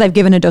 just because I've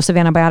given a dose of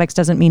antibiotics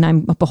doesn't mean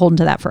I'm beholden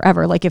to that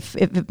forever. Like if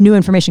new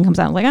information comes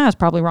out, I'm like, I was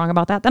probably wrong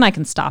about that, then I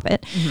can stop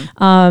it.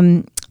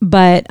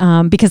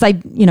 But because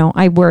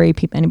I worry,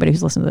 anybody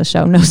who's listened to the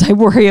show knows I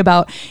worry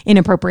about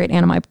inappropriate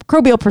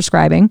antimicrobial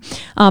prescribing.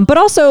 But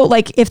also,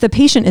 like, if the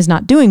patient is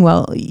not doing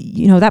well,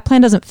 that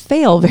plan doesn't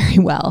fail very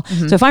well.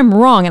 So if I'm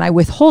wrong and I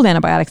withhold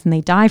antibiotics and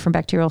they die from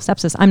bacterial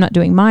sepsis, I'm not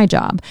doing my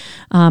job.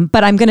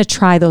 But I'm going to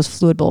try those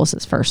fluid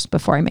boluses first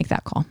before I make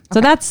that call. So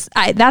that's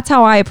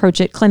how I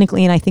approach it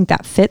clinically, and I think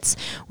that fits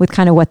with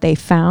kind of what they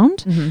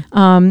found.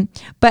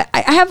 But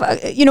I have,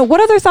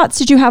 what other thoughts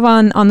did you have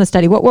on the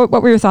study? What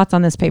were your thoughts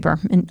on this paper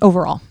and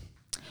overall?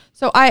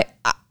 So I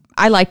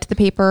liked the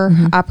paper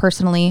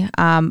personally.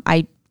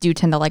 I do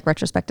tend to like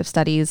retrospective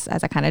studies,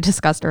 as I kind of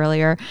discussed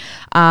earlier.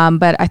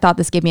 But I thought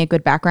this gave me a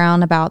good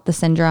background about the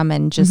syndrome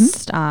and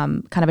just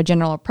kind of a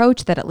general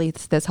approach that at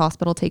least this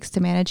hospital takes to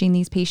managing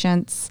these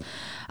patients.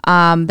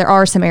 There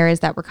are some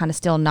areas that were kind of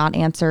still not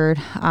answered,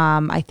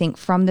 I think,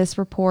 from this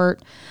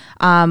report.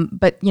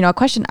 But, a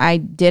question I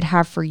did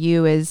have for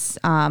you is,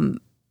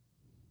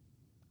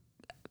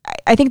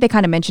 I think they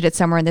kind of mentioned it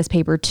somewhere in this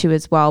paper too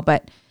as well,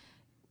 but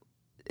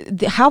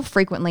how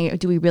frequently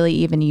do we really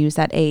even use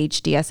that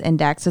AHDS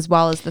index as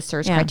well as the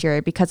search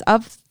criteria? Because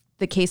of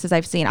the cases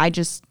I've seen, I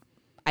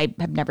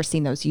have never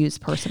seen those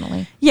used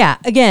personally. Yeah.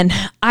 Again,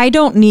 I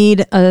don't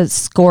need a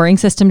scoring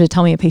system to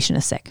tell me a patient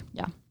is sick.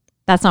 Yeah.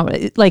 That's not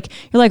what you're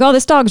like, oh,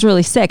 this dog's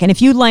really sick. And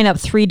if you line up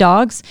 3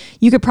 dogs,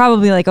 you could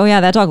probably be like, oh yeah,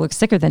 that dog looks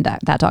sicker than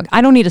that dog.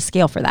 I don't need a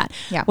scale for that.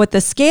 Yeah. What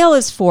the scale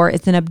is for,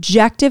 it's an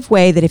objective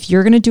way that if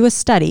you're going to do a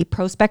study,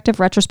 prospective,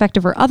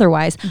 retrospective, or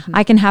otherwise,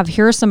 I can have,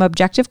 here are some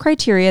objective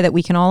criteria that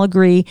we can all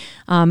agree.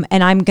 And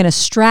I'm going to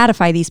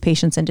stratify these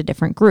patients into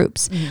different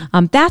groups.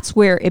 That's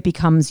where it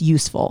becomes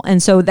useful.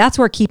 And so that's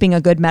where keeping a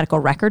good medical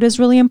record is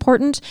really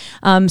important.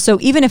 So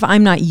even if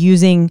I'm not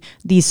using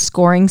these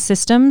scoring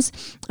systems,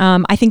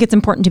 I think it's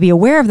important to be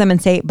aware of them and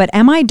say, but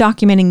am I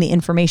documenting the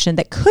information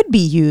that could be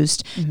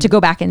used to go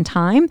back in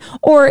time?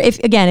 Or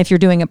if you're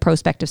doing a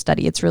prospective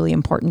study, it's really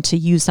important to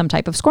use some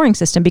type of scoring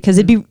system, because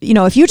it'd be,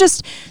 if you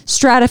just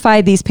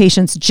stratified these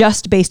patients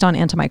just based on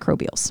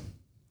antimicrobials,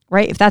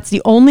 right? If that's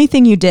the only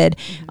thing you did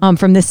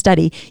from this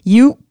study,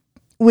 you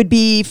would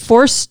be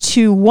forced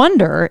to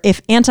wonder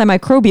if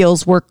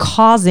antimicrobials were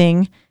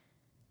causing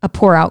a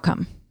poor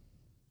outcome,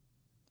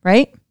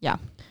 right? Yeah.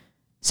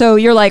 So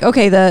you're like,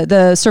 okay,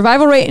 the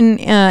survival rate in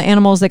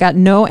animals that got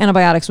no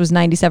antibiotics was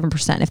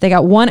 97%. If they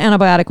got 1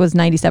 antibiotic, was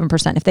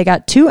 97%. If they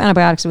got 2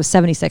 antibiotics, it was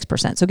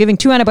 76%. So giving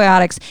 2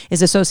 antibiotics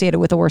is associated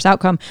with a worse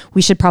outcome.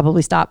 We should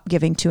probably stop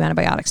giving 2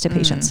 antibiotics to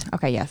patients.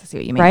 Okay, yes, I see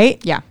what you mean.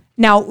 Right? Yeah.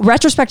 Now,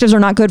 retrospectives are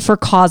not good for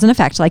cause and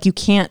effect. Like you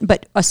can't,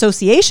 but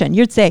association,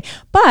 you'd say,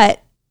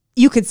 but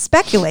you could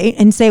speculate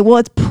and say, well,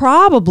 it's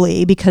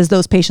probably because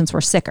those patients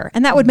were sicker.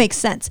 And that would make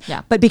sense.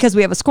 Yeah. But because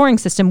we have a scoring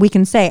system, we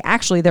can say,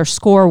 actually, their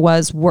score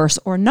was worse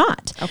or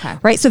not. Okay.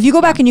 Right? So if you go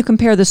back and you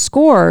compare the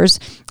scores,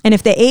 and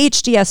if the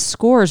AHDS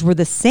scores were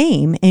the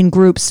same in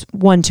groups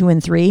 1, 2,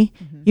 and 3,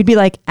 you'd be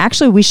like,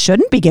 actually, we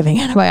shouldn't be giving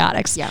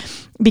antibiotics. Yeah.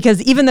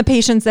 Because even the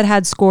patients that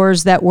had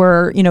scores that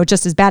were,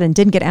 just as bad and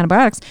didn't get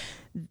antibiotics,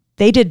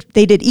 they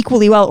did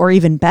equally well or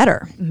even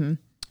better.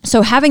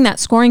 So having that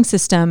scoring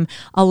system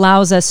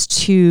allows us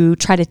to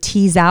try to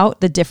tease out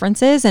the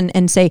differences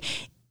and say,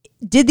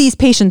 did these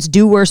patients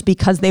do worse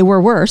because they were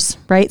worse,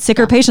 right?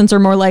 Sicker patients are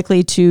more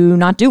likely to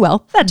not do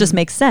well. That just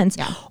makes sense.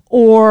 Yeah.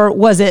 Or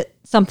was it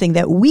something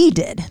that we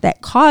did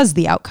that caused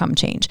the outcome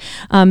change?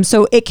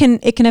 So it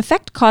can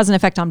affect cause and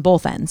effect on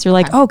both ends. You're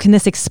like, oh, can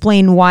this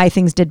explain why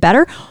things did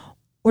better?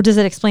 Or does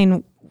it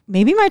explain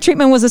maybe my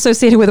treatment was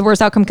associated with a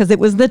worse outcome because it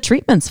was the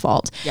treatment's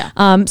fault?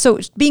 Yeah. So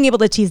being able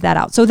to tease that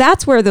out. So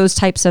that's where those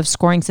types of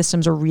scoring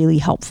systems are really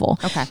helpful.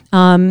 Okay.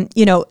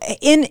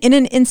 In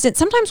an instant,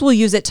 sometimes we'll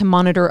use it to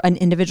monitor an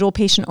individual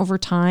patient over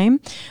time.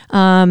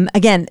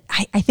 Again,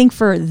 I think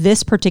for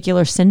this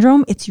particular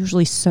syndrome, it's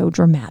usually so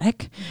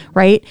dramatic,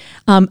 right?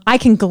 I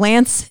can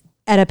glance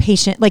at a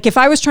patient, like if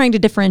I was trying to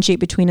differentiate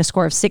between a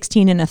score of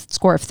 16 and a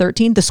score of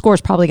 13, the score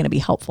is probably going to be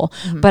helpful.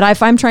 But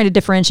if I'm trying to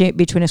differentiate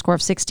between a score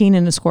of 16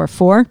 and a score of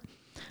 4,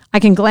 I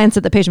can glance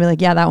at the patient and be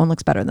like, yeah, that one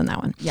looks better than that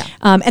one. Yeah.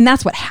 And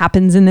that's what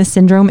happens in this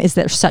syndrome, is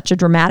there's such a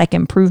dramatic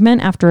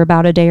improvement after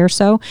about a day or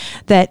so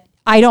that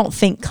I don't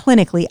think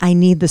clinically I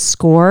need the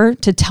score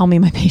to tell me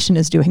my patient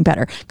is doing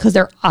better, because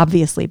they're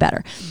obviously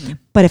better.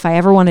 But if I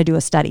ever want to do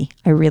a study,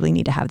 I really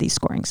need to have these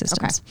scoring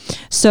systems. Okay.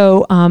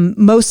 So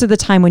most of the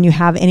time when you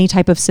have any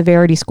type of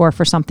severity score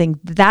for something,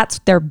 that's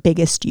their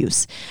biggest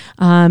use.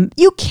 Some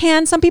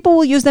people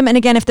will use them. And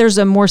again, if there's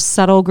a more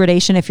subtle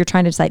gradation, if you're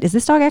trying to decide, is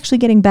this dog actually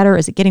getting better?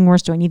 Is it getting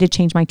worse? Do I need to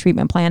change my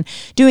treatment plan?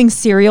 Doing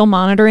serial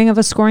monitoring of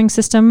a scoring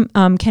system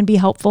can be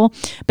helpful.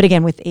 But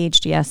again, with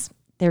AHDS,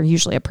 they're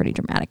usually a pretty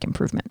dramatic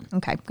improvement.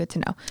 Okay, good to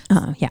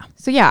know. Yeah.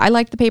 So yeah, I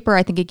liked the paper.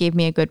 I think it gave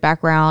me a good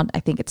background. I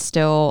think it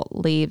still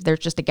there's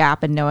just a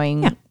gap in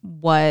knowing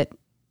what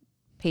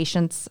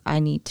patients I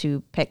need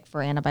to pick for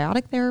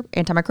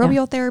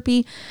antimicrobial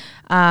therapy,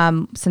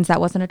 since that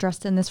wasn't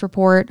addressed in this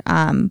report.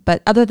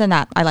 But other than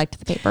that, I liked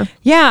the paper.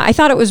 Yeah, I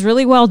thought it was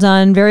really well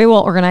done, very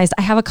well organized.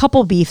 I have a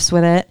couple beefs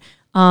with it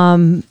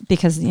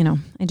because,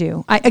 I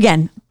do.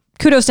 Again,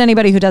 kudos to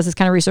anybody who does this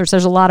kind of research.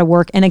 There's a lot of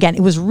work. And again,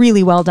 it was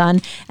really well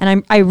done.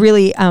 And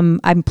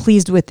I'm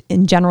pleased with,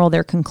 in general,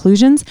 their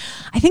conclusions.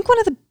 I think one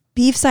of the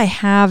beefs I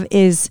have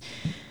is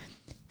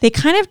they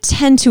kind of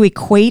tend to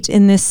equate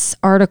in this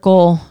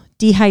article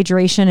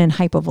dehydration and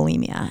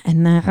hypovolemia.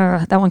 And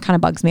that one kind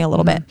of bugs me a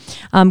little bit.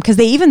 Because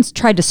they even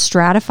tried to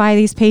stratify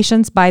these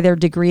patients by their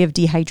degree of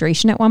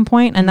dehydration at one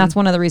point. And that's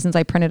one of the reasons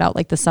I printed out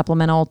like the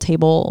supplemental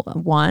table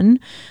 1,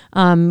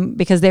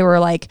 because they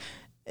were like,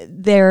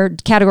 they're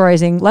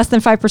categorizing less than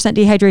 5%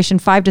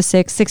 dehydration, 5 to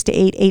 6, 6 to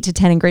 8, 8 to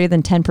 10, and greater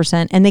than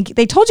 10%. And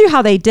they told you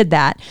how they did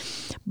that.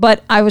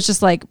 But I was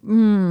just like,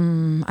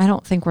 I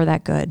don't think we're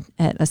that good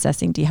at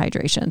assessing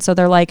dehydration. So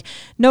they're like,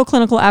 no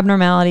clinical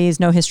abnormalities,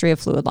 no history of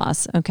fluid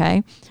loss.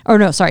 Okay. Or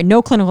no, sorry,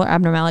 no clinical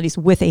abnormalities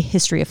with a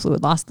history of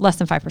fluid loss, less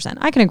than 5%.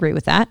 I can agree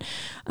with that.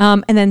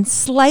 And then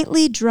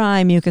slightly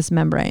dry mucous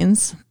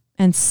membranes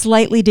and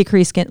slightly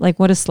decreased skin. Like,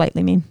 what does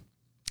slightly mean?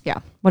 Yeah.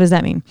 What does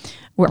that mean?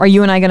 Are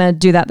you and I going to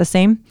do that the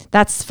same?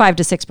 That's 5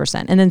 to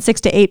 6%. And then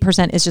 6 to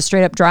 8% is just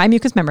straight up dry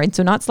mucous membrane.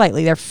 So not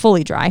slightly, they're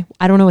fully dry.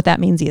 I don't know what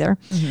that means either.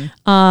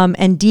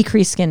 And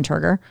decreased skin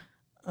turgor.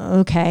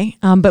 Okay.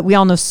 But we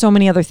all know so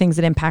many other things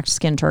that impact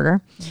skin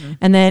turgor.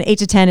 And then 8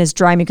 to 10 is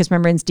dry mucous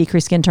membranes,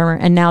 decreased skin turgor.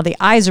 And now the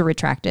eyes are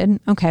retracted.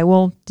 Okay.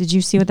 Well, did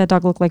you see what that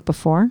dog looked like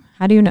before?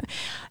 How do you know?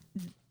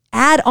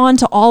 Add on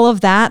to all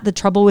of that, the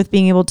trouble with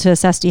being able to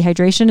assess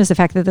dehydration is the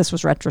fact that this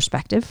was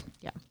retrospective.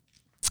 Yeah.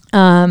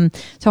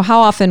 So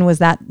how often was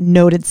that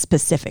noted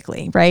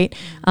specifically, right?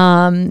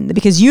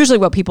 Because usually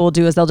what people will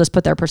do is they'll just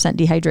put their percent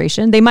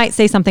dehydration. They might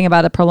say something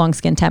about a prolonged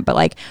skin temp, but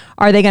like,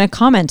 are they going to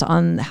comment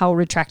on how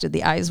retracted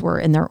the eyes were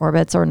in their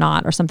orbits or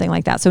not, or something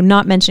like that? So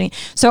not mentioning.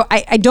 So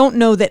I don't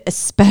know that,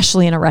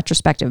 especially in a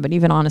retrospective, but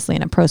even honestly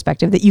in a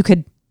prospective, that you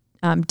could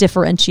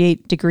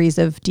differentiate degrees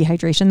of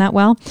dehydration that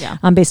well,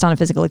 based on a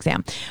physical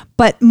exam.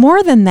 But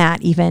more than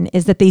that even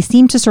is that they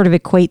seem to sort of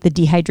equate the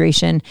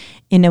dehydration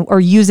or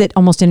use it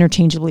almost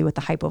interchangeably with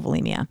the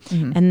hypovolemia.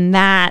 And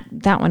that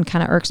one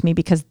kind of irks me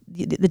because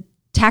the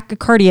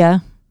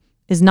tachycardia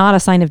is not a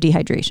sign of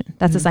dehydration.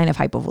 That's a sign of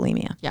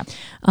hypovolemia. Yeah.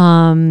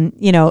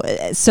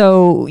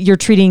 So you're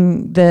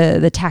treating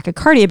the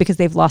tachycardia because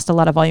they've lost a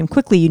lot of volume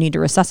quickly. You need to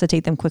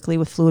resuscitate them quickly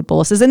with fluid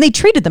boluses, and they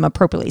treated them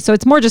appropriately. So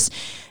it's more just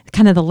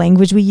kind of the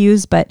language we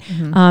use. But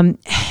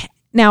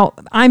now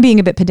I'm being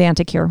a bit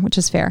pedantic here, which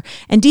is fair.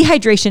 And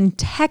dehydration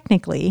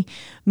technically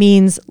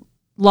means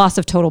loss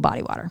of total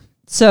body water.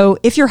 So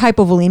if you're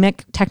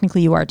hypovolemic,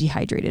 technically you are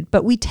dehydrated,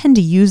 but we tend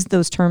to use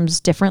those terms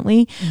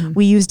differently.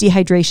 We use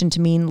dehydration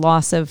to mean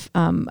loss of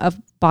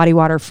body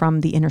water from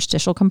the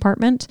interstitial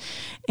compartment,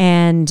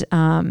 and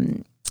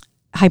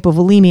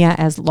hypovolemia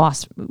as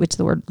loss, which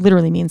the word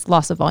literally means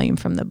loss of volume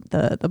from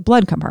the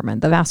blood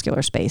compartment, the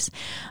vascular space.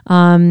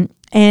 But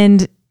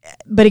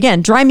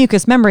again, dry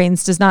mucous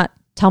membranes does not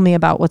tell me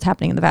about what's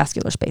happening in the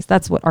vascular space.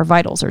 That's what our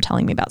vitals are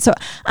telling me about. So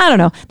I don't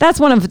know.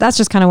 That's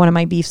just kind of one of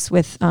my beefs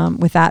with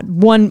that.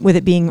 One, with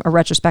it being a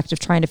retrospective,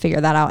 trying to figure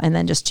that out, and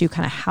then just two,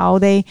 kind of how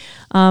they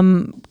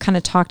kind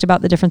of talked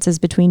about the differences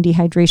between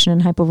dehydration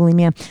and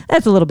hypovolemia.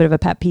 That's a little bit of a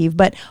pet peeve,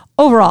 but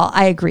overall,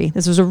 I agree.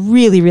 This was a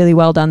really, really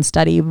well done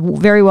study,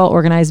 very well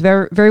organized,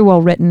 very, very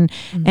well written,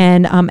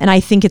 and I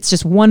think it's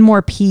just one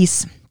more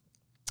piece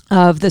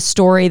of the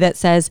story that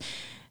says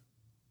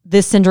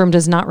this syndrome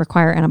does not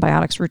require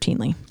antibiotics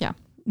routinely. Yeah.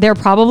 There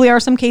probably are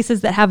some cases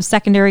that have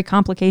secondary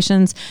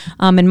complications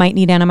and might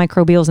need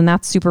antimicrobials, and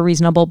that's super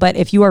reasonable. But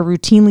if you are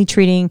routinely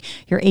treating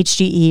your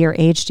HGE or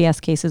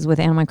AHDS cases with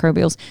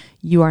antimicrobials,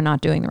 you are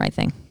not doing the right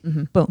thing.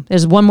 Boom.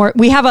 There's one more.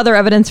 We have other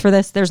evidence for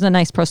this. There's a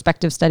nice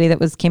prospective study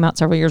that came out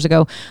several years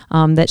ago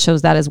that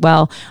shows that as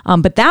well.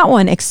 But that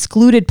one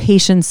excluded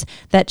patients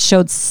that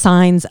showed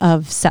signs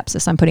of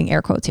sepsis. I'm putting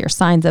air quotes here,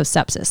 signs of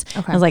sepsis.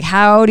 Okay. I was like,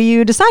 how do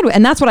you decide?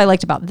 And that's what I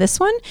liked about this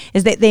one,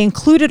 is that they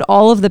included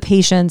all of the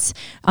patients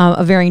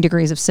of varying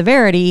degrees of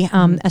severity,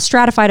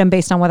 stratified them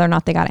based on whether or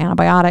not they got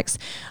antibiotics.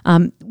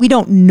 We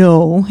don't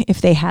know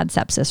if they had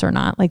sepsis or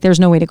not. Like, there's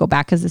no way to go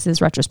back because this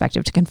is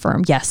retrospective to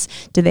confirm, yes,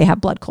 did they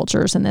have blood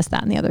cultures and this,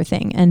 that, and the other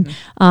thing. And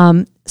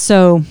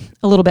so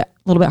a little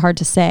bit hard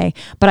to say,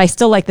 but I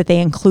still like that they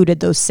included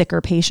those sicker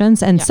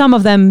patients, and some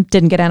of them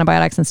didn't get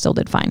antibiotics and still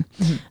did fine.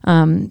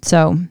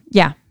 So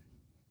yeah,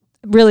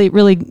 really,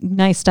 really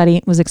nice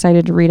study. Was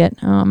excited to read it.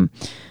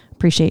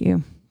 Appreciate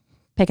you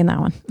picking that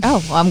one.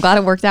 Oh, well, I'm glad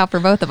it worked out for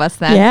both of us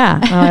then. Yeah.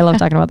 Oh, I love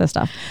talking about this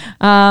stuff.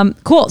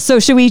 Cool. So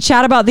should we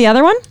chat about the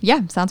other one?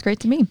 Yeah. Sounds great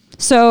to me.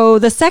 So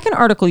the second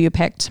article you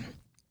picked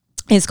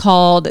is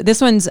called, this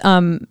one's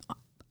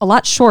a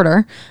lot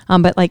shorter,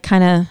 but like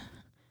kind of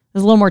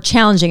is a little more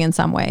challenging in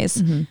some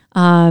ways.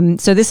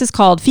 So this is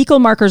called Fecal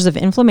Markers of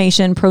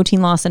Inflammation,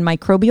 Protein Loss, and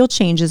Microbial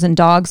Changes in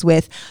Dogs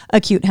with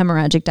Acute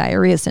Hemorrhagic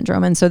Diarrhea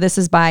Syndrome. And so this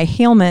is by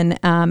Haleman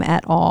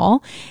et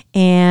al.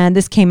 And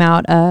this came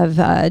out of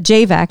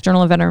JVAC,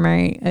 Journal of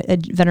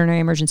Veterinary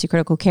Emergency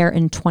Critical Care,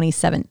 in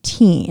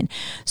 2017.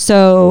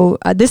 So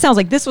this sounds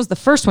like this was the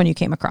first one you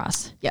came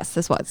across. Yes,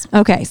 this was.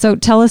 Okay, so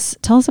tell us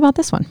about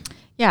this one.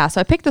 Yeah,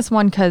 so I picked this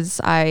one because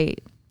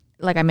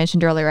like I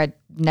mentioned earlier, I'd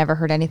never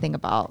heard anything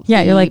about.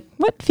 Yeah, you're like,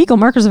 what? Fecal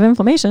markers of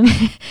inflammation?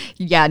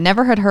 Yeah,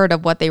 never had heard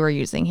of what they were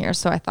using here.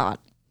 So I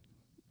thought,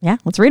 yeah,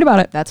 let's read about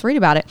it. Let's read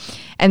about it.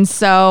 And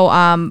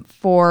so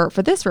for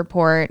this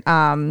report,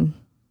 one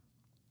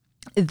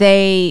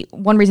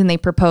reason they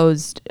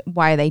proposed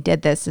why they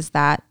did this is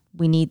that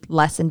we need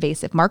less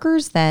invasive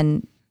markers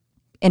than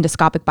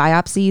endoscopic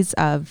biopsies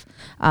of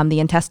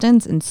the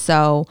intestines. And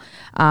so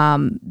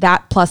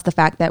that plus the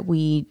fact that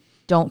we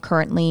don't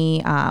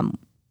currently,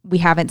 we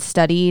haven't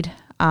studied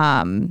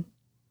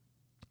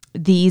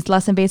these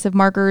less invasive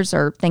markers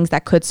or things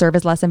that could serve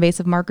as less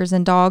invasive markers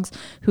in dogs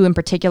who in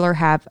particular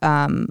have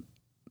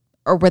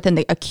or within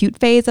the acute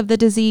phase of the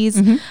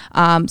disease.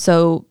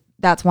 So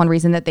that's one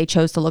reason that they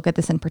chose to look at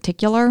this in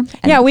particular.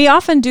 And yeah, we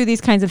often do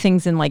these kinds of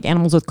things in like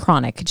animals with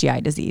chronic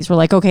GI disease. We're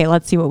like, okay,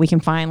 let's see what we can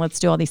find. Let's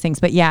do all these things.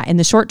 But yeah, in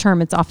the short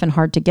term, it's often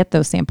hard to get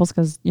those samples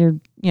because you're,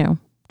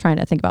 trying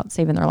to think about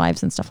saving their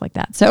lives and stuff like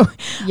that. So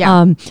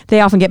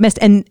they often get missed.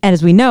 And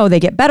as we know, they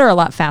get better a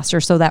lot faster.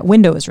 So that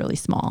window is really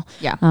small.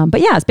 Yeah. But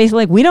yeah, it's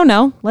basically like, we don't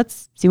know.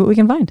 Let's see what we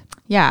can find.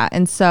 Yeah.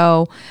 And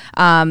so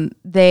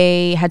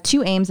they had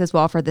two aims as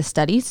well for this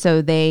study.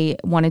 So they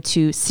wanted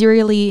to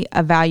serially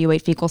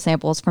evaluate fecal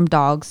samples from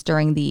dogs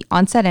during the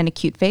onset and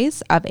acute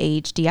phase of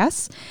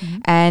AHDS.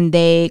 And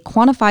they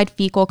quantified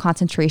fecal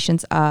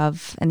concentrations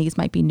of, and these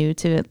might be new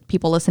to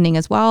people listening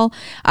as well,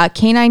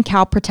 canine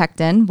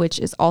calprotectin, which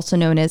is also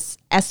known as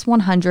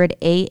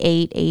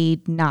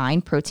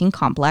S100A8A9 protein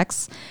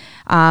complex,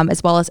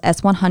 as well as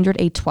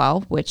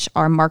S100A12, which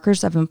are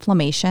markers of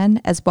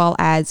inflammation, as well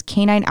as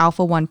canine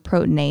alpha-1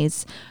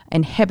 proteinase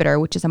inhibitor,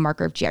 which is a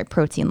marker of GI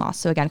protein loss.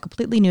 So again,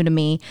 completely new to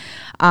me.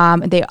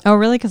 Oh,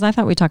 really? Because I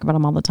thought we talk about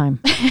them all the time.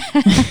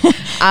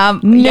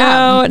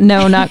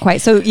 No, not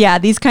quite. So yeah,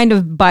 these kind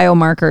of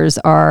biomarkers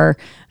are,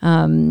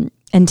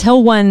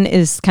 until one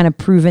is kind of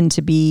proven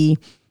to be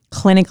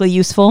clinically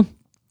useful,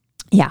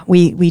 yeah,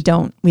 we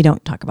don't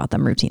talk about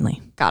them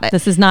routinely. Got it.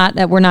 This is not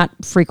that we're not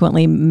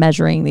frequently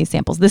measuring these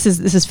samples. This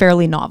is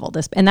fairly novel.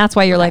 And that's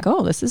why you're like,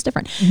 oh, this is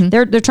different.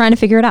 They're trying to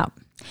figure it out.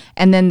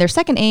 And then their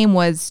second aim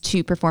was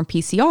to perform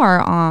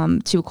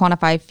PCR to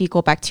quantify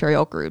fecal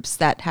bacterial groups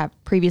that have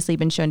previously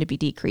been shown to be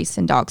decreased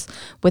in dogs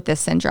with this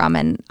syndrome.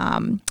 And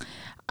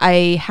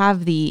I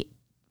have the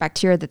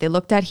bacteria that they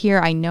looked at here.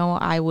 I know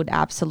I would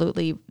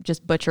absolutely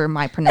just butcher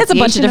my pronunciation. It's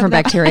a bunch of different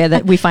bacteria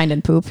that we find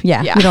in poop.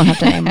 Yeah, we don't have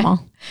to name them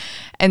all.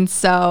 And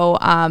so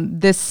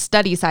this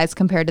study size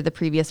compared to the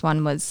previous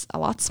one was a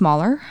lot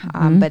smaller,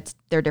 but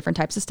there are different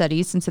types of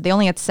studies. And so they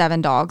only had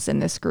 7 dogs in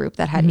this group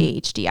that had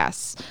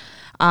AHDS.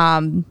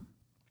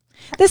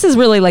 This is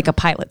really like a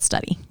pilot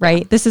study, right?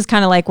 Yeah. This is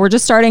kind of like, we're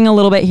just starting a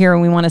little bit here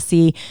and we want to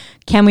see,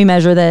 can we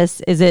measure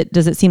this?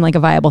 Does it seem like a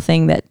viable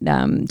thing that,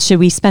 should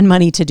we spend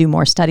money to do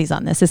more studies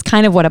on this? Is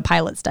kind of what a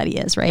pilot study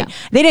is, right? Yeah.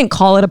 They didn't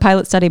call it a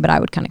pilot study, but I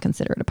would kind of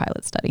consider it a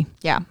pilot study.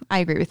 Yeah, I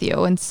agree with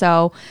you. And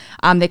so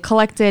they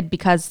collected,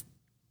 because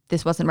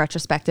this wasn't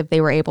retrospective,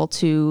 they were able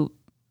to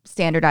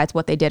standardize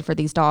what they did for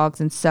these dogs.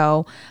 And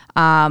so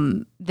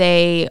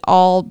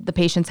the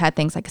patients had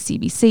things like a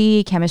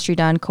CBC, chemistry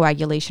done,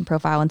 coagulation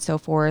profile, and so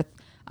forth,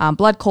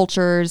 blood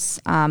cultures,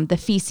 the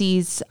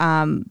feces.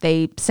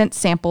 They sent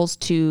samples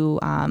to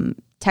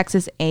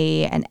Texas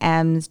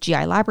A&M's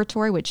GI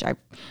laboratory, which I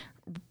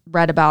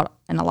read about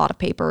in a lot of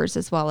papers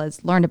as well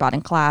as learned about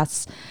in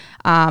class.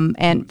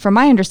 And from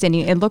my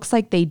understanding, it looks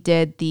like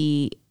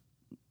they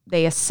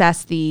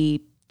assessed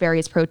the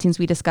various proteins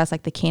we discussed,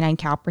 like the canine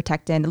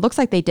calprotectin. It looks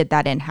like they did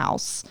that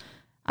in-house.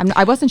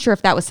 I wasn't sure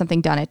if that was something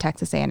done at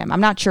Texas A&M.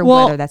 I'm not sure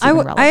whether that's even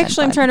relevant.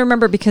 I'm trying to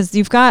remember, because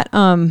you've got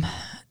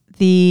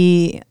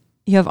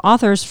you have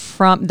authors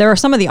from,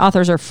 some of the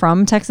authors are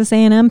from Texas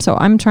A&M. So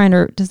I'm trying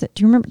to, do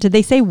you remember, did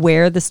they say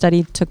where the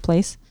study took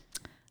place?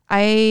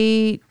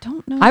 I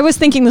don't know. I was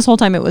thinking this whole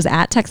time it was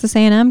at Texas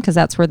A&M because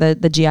that's where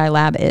the GI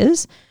lab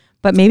is,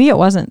 but maybe it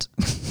wasn't.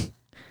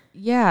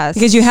 Yes.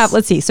 Because you have,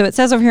 let's see. So it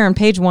says over here on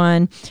page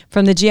 1,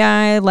 from the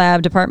GI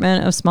Lab,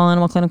 Department of Small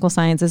Animal Clinical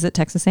Sciences at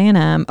Texas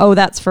A&M. Oh,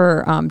 that's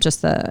for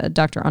just the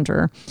Dr.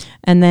 Unter.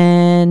 And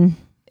then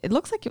it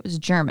looks like it was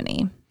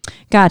Germany.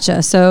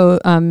 Gotcha. So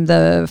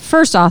the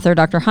first author,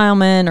 Dr.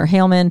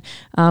 Haleman,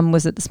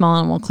 was at the Small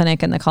Animal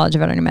Clinic and the College of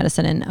Veterinary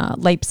Medicine in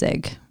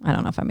Leipzig. I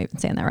don't know if I'm even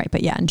saying that right,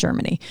 but yeah, in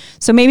Germany.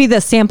 So maybe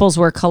the samples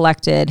were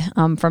collected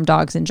from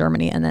dogs in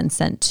Germany and then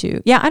sent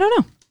to, I don't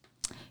know.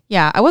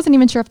 Yeah, I wasn't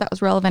even sure if that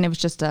was relevant. It was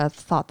just a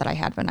thought that I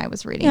had when I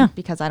was reading,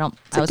 because I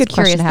was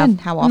curious then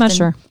how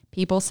often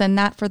people send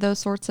that for those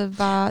sorts of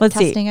Let's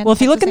testing? see. Well,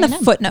 if you look in the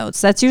Texas A&M?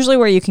 footnotes, that's usually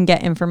where you can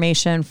get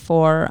information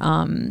for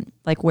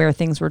like where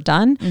things were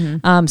done.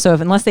 So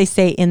unless they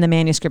say in the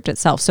manuscript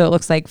itself, so it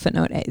looks like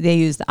footnote A, they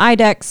use the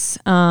IDEX,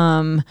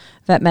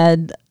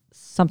 VetMed,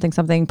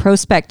 something,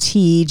 Prospect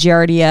T,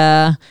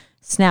 Giardia,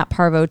 SNAP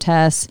Parvo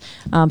tests.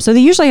 So they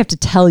usually have to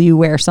tell you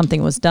where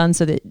something was done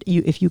so that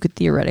if you could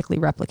theoretically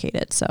replicate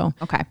it. So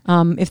Okay.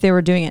 if they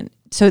were doing it,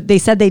 so they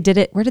said they did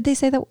it. Where did they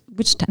say that?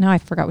 Now I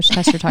forgot which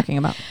test you're talking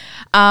about.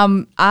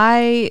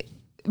 I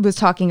was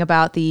talking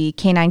about the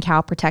canine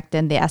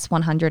calprotectin, the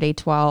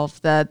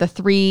S100A12, the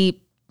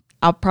three.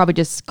 I'll probably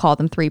just call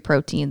them 3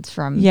 proteins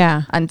from.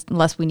 Yeah.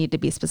 Unless we need to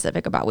be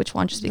specific about which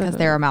one, just because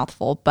they're a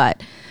mouthful.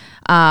 But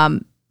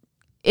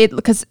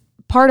because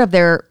part of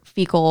their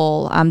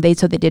fecal, they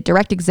did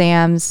direct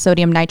exams,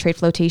 sodium nitrate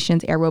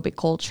flotations, aerobic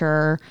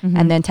culture,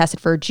 and then tested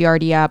for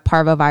Giardia,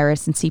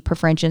 parvovirus, and C.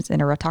 perfringens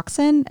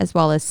enterotoxin, as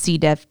well as C.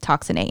 diff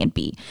toxin A and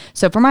B.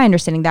 So from my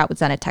understanding, that was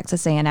done at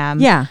Texas A&M.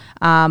 Yeah.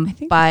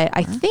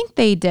 I think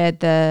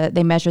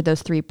they measured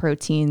those 3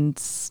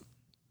 proteins,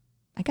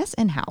 I guess,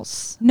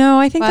 in-house. No,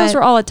 I think those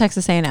were all at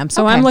Texas A&M.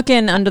 So I'm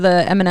looking under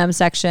the M&M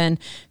section.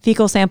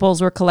 Fecal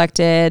samples were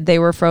collected. They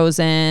were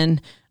frozen.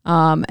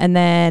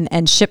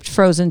 And shipped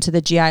frozen to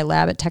the GI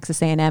lab at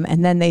Texas A&M.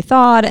 And then they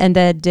thawed and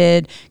then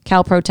did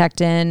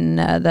calprotectin,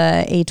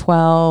 the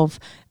A12,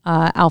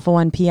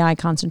 alpha-1 PI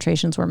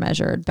concentrations were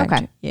measured.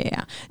 Okay.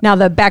 Yeah. Now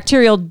the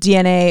bacterial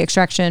DNA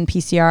extraction,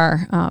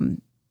 PCR,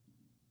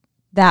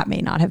 that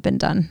may not have been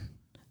done.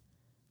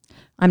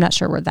 I'm not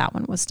sure where that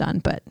one was done,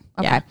 but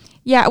okay.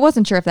 Yeah, I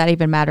wasn't sure if that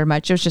even mattered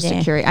much. It was just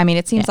a curious. I mean,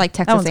 it seems like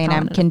Texas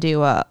A&M can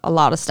do a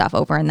lot of stuff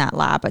over in that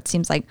lab. It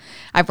seems like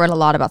I've read a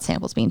lot about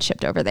samples being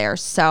shipped over there.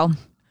 So,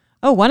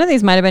 one of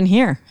these might have been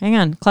here. Hang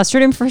on,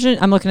 Clostridium perfringens.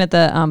 I'm looking at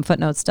the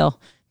footnotes still.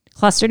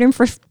 Clostridium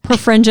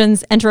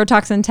perfringens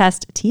enterotoxin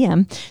test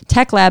TM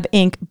Tech Lab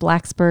Inc.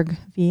 Blacksburg,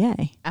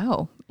 VA.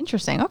 Oh,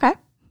 interesting. Okay.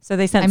 So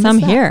they sent some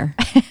here.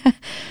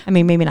 I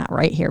mean, maybe not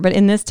right here, but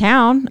in this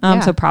town.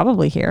 So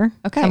probably here.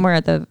 Okay. Somewhere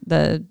at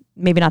the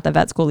maybe not the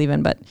vet school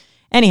even, but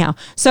anyhow.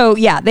 So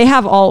yeah, they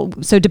have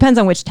so it depends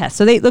on which test.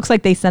 So it looks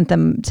like they sent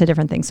them to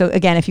different things. So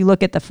again, if you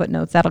look at the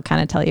footnotes, that'll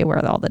kind of tell you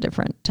where all the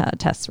different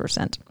tests were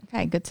sent.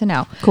 Okay, good to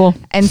know. Cool.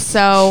 And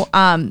so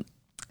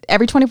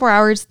every 24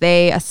 hours,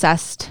 they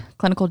assessed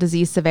clinical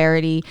disease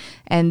severity,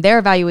 and their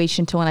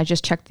evaluation tool, and I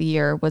just checked the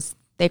year, was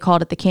they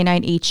called it the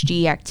Canine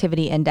HG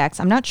Activity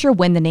Index. I'm not sure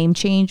when the name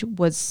change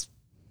was,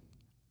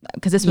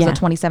 because this was a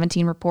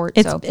 2017 report.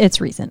 It's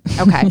recent.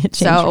 Okay.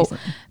 So recently.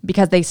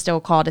 Because they still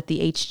called it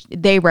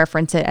they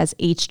reference it as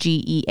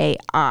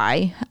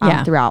HGEAI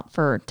throughout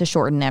to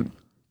shorten it.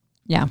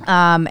 Yeah.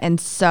 And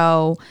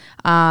so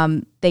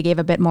they gave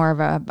a bit more of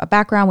a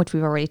background, which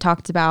we've already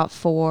talked about,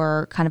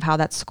 for kind of how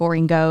that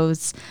scoring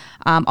goes.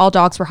 All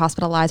dogs were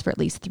hospitalized for at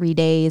least 3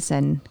 days,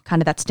 and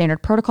kind of that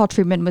standard protocol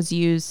treatment was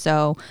used.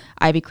 So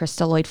IV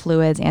crystalloid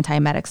fluids,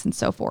 antiemetics, and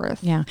so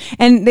forth. Yeah.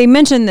 And they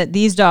mentioned that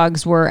these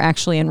dogs were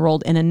actually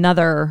enrolled in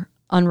another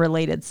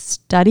unrelated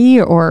study,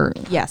 or?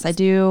 Yes, I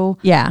do.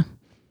 Yeah.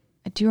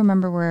 I do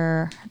remember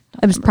where.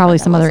 It was probably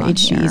some other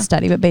HGE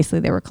study, but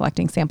basically they were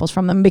collecting samples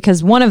from them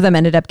because one of them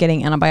ended up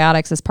getting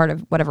antibiotics as part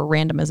of whatever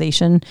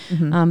randomization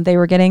they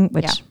were getting,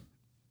 which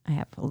I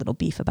have a little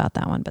beef about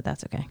that one, but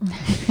that's okay.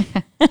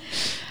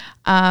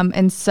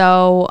 And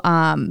so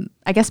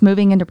I guess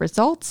moving into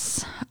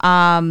results.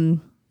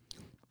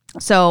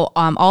 So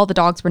all the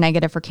dogs were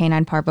negative for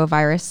canine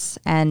parvovirus,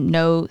 and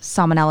no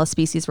Salmonella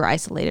species were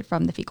isolated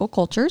from the fecal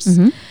cultures.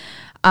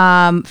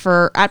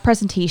 For at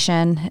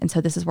presentation, and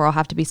so this is where I'll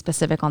have to be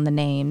specific on the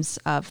names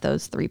of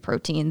those 3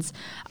 proteins,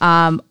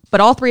 but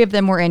all 3 of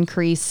them were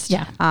increased.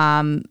 Yeah.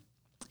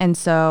 And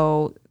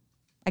so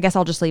I guess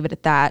I'll just leave it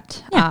at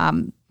that. Yeah.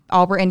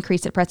 All were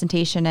increased at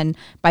presentation, and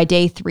by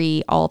day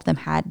 3, all of them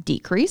had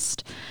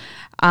decreased.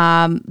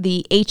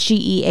 The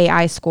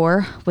HGEAI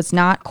score was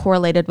not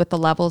correlated with the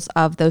levels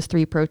of those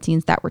 3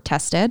 proteins that were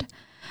tested.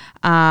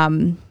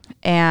 And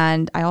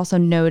I also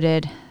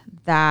noted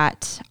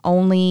that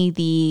only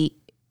the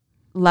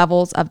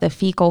levels of the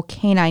fecal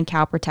canine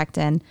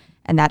calprotectin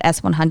and that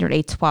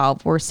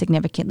S100A12 were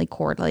significantly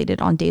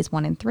correlated on days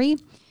 1 and 3.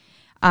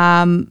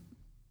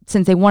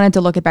 Since they wanted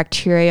to look at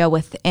bacteria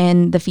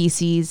within the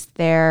feces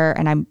there,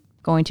 and I'm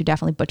going to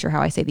definitely butcher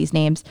how I say these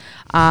names,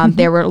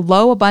 there were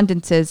low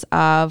abundances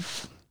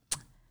of,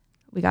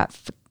 we got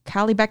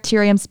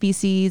Calibacterium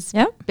species,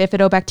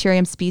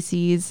 Bifidobacterium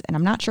species, and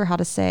I'm not sure how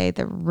to say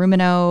the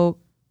Ruminococcacea.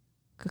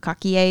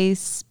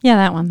 Yeah,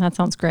 that one. That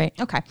sounds great.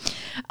 Okay.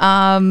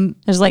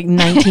 There's like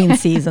 19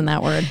 C's in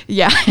that word.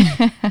 Yeah.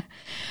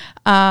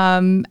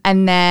 And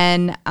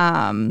then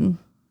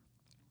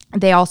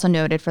they also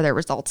noted for their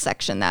results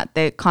section that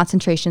the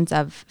concentrations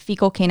of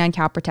fecal canine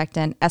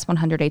calprotectin,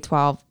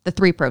 S100A12, the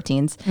 3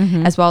 proteins,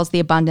 as well as the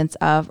abundance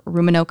of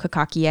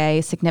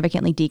Ruminococcacea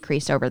significantly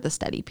decreased over the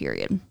study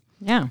period.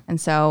 Yeah. And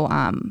so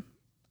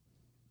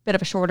bit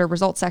of a shorter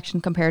results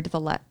section compared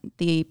to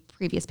the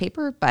previous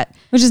paper, but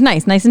which is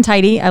nice and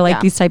tidy. I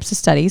like these types of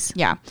studies.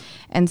 Yeah.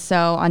 And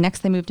so next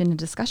they moved into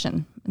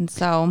discussion. And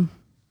so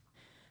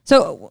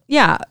So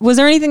yeah, was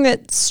there anything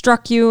that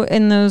struck you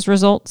in those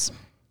results?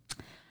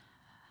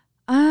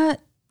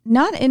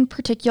 Not in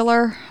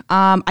particular.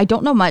 I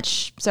don't know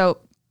much. So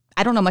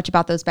I don't know much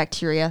about those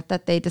bacteria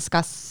that they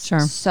discussed. Sure.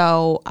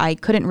 So I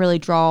couldn't really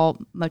draw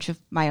much of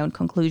my own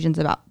conclusions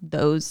about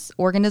those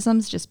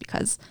organisms, just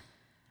because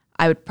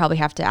I would probably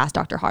have to ask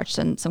Dr.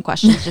 Hodgson some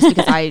questions, just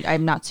because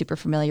I'm not super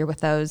familiar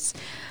with those.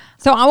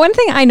 So one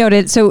thing I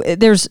noted, so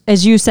there's,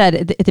 as you said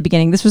at the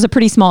beginning, this was a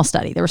pretty small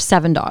study. There were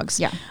 7 dogs.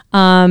 Yeah.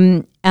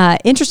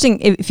 Interesting.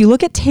 If you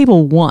look at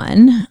table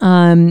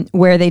 1,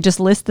 where they just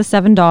list the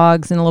 7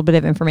 dogs and a little bit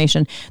of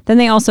information, then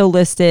they also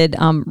listed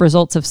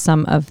results of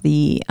some of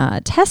the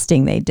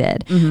testing they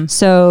did. Mm-hmm.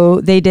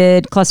 So they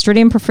did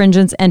Clostridium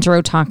perfringens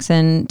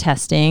enterotoxin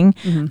testing,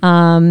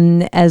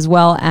 as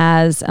well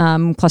as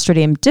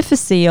Clostridium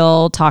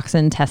difficile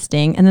toxin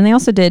testing. And then they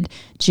also did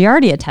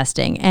Giardia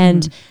testing.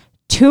 And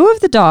 2 of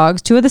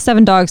the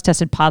 7 dogs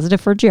tested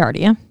positive for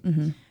Giardia.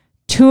 Mm-hmm.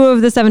 2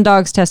 of the 7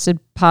 dogs tested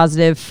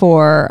positive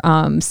for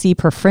C.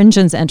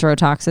 perfringens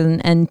enterotoxin,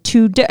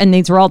 and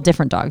these were all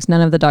different dogs. None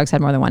of the dogs had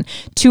more than one.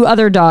 2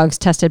 other dogs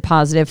tested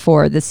positive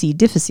for the C.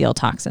 difficile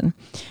toxin.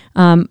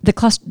 The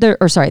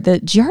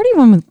Giardia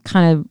one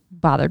kind of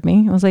bothered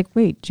me. I was like,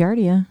 wait,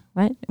 Giardia?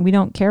 What? We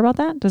don't care about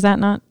that? Does that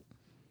not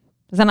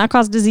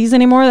cause disease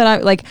anymore?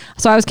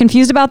 So I was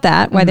confused about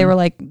that, why they were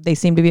like, they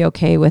seem to be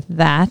okay with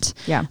that.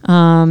 Yeah.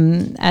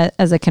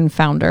 As a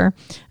confounder.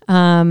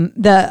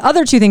 The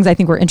other 2 things I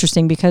think were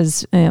interesting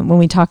because when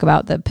we talk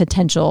about the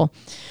potential,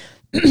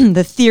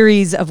 the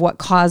theories of what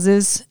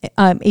causes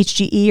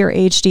HGE or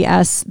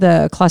HDS,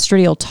 the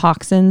clostridial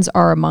toxins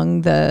are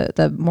among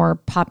the more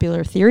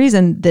popular theories.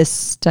 And this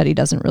study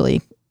doesn't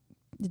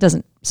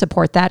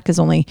support that because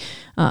only,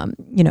 4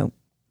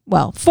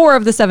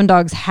 of the 7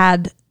 dogs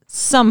had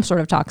some sort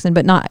of toxin,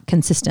 but not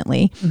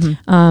consistently.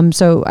 Mm-hmm.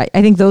 So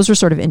I think those are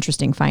sort of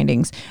interesting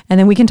findings. And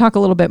then we can talk a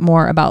little bit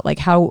more about like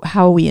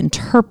how we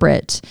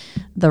interpret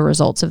the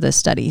results of this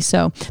study.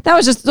 So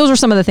those are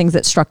some of the things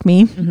that struck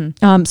me.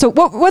 Mm-hmm. So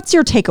what's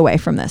your takeaway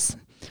from this?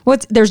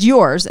 There's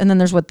yours and then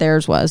there's what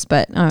theirs was,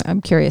 but I'm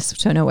curious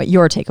to know what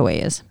your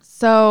takeaway is.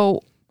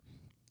 So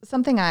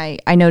something I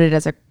noted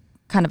as a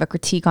kind of a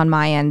critique on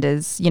my end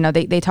is,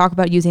 they talk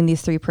about using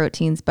these 3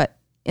 proteins, but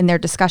in their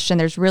discussion,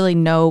 there's really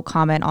no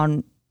comment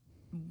on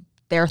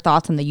their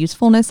thoughts on the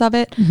usefulness of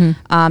it,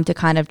 to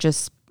kind of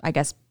just, I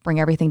guess, bring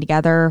everything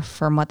together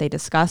from what they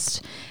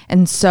discussed.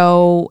 And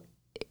so,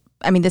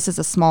 I mean, this is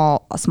a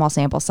small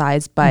sample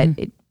size, but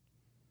it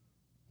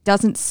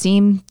doesn't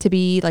seem to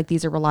be like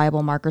these are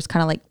reliable markers,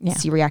 kind of like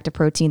C-reactive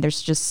protein.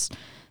 There's just,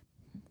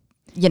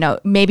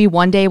 maybe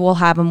one day we'll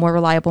have a more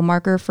reliable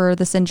marker for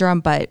the syndrome,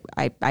 but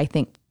I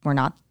think we're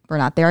not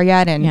there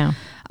yet. And,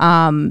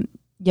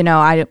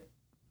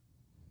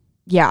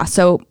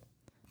 so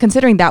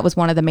considering that was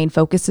one of the main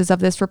focuses of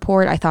this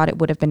report, I thought it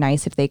would have been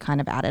nice if they kind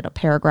of added a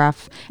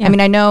paragraph. Yeah. I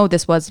mean, I know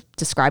this was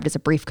described as a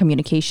brief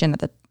communication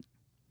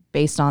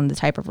based on the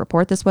type of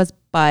report this was,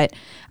 but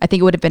I think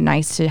it would have been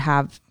nice to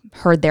have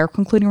heard their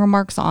concluding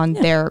remarks on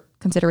their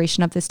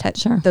consideration of this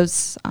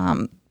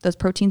those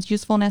proteins'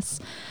 usefulness.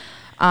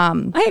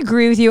 I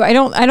agree with you. I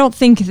don't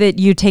think that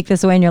you take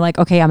this away and you're like,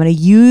 okay, I'm going to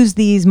use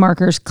these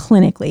markers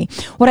clinically.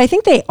 What I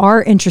think they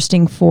are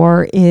interesting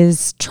for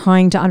is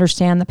trying to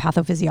understand the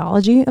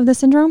pathophysiology of the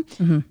syndrome,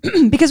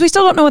 because we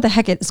still don't know what the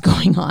heck is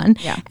going on.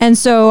 Yeah. And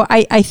so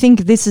I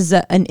think this is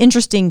an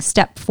interesting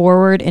step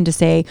forward into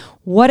say,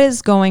 what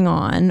is going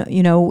on?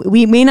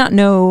 We may not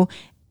know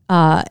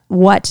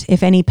what,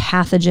 if any,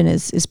 pathogen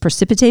is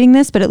precipitating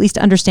this, but at least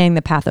understanding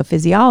the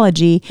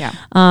pathophysiology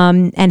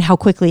and how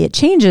quickly it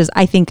changes,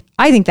 I think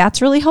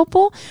that's really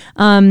helpful,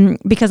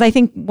 because I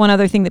think one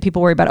other thing that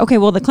people worry about, okay,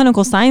 well, the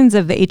clinical signs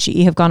of the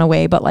HGE have gone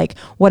away, but like,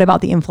 what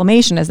about the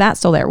inflammation? Is that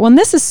still there? Well, and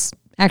this is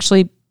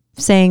actually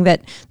saying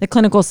that the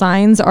clinical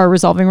signs are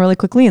resolving really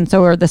quickly, and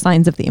so are the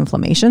signs of the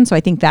inflammation. So I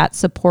think that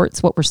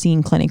supports what we're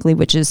seeing clinically,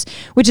 which is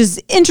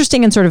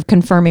interesting and sort of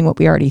confirming what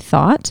we already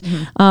thought.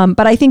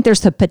 But I think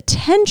there's the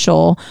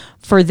potential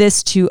for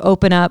this to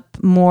open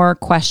up more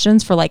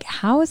questions for like,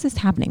 how is this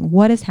happening?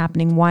 What is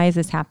happening? Why is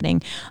this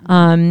happening?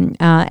 And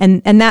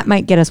that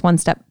might get us one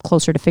step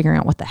closer to figuring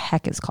out what the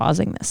heck is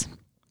causing this.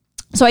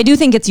 So I do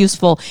think it's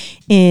useful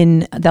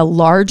in the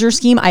larger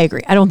scheme. I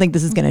agree. I don't think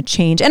this is going to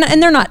change, and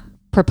they're not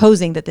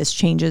proposing that this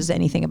changes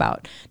anything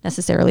about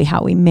necessarily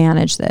how we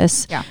manage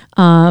this. Yeah.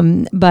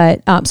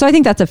 So I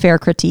think that's a fair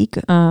critique,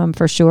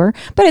 for sure.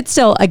 But it's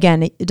still,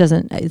 again,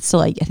 it's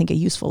still, I think, a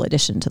useful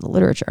addition to the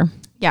literature.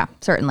 Yeah,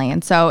 certainly.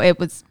 And so it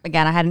was,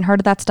 again, I hadn't heard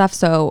of that stuff.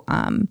 So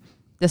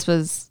this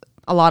was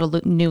a lot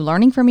of new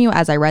learning for me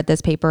as I read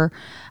this paper.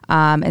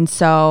 And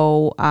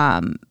so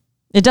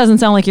it doesn't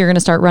sound like you're going to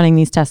start running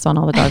these tests on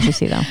all the dogs you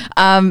see, though.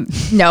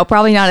 No,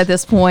 probably not at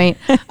this point.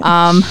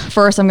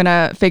 First, I'm going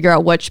to figure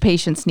out which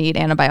patients need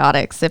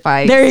antibiotics if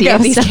I see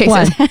these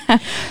cases.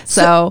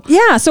 So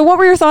what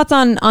were your thoughts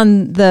on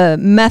the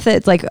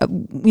methods? Like,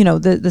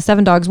 the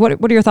 7 dogs. What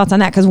are your thoughts on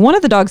that? Because one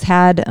of the dogs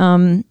had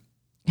some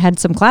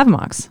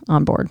Clavamox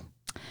on board.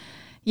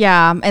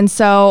 Yeah, and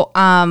so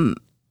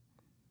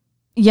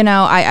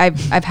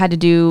I've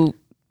had to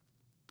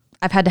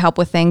help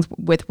with things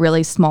with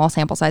really small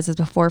sample sizes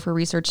before for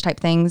research type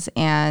things,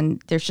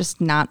 and there's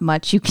just not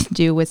much you can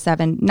do with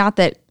 7. Not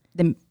that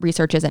the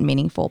research isn't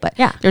meaningful, but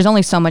there's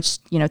only so much,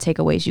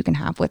 takeaways you can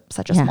have with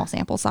such a small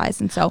sample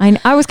size. And so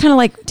I was kind of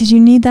like, did you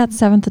need that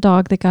 7th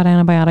dog that got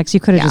antibiotics? You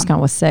could have just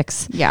gone with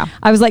 6. Yeah.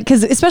 I was like,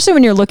 because especially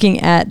when you're looking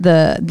at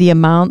the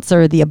amounts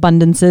or the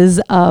abundances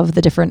of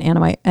the different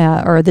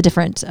or the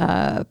different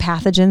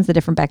pathogens, the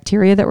different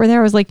bacteria that were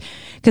there, I was like,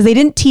 because they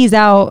didn't tease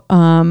out,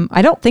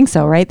 I don't think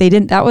so, right? They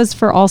didn't, that was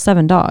for all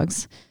 7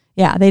 dogs.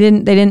 Yeah, they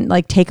didn't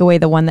like take away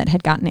the one that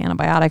had gotten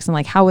antibiotics, and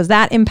like, how was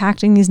that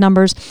impacting these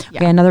numbers? Yeah.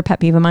 Okay, another pet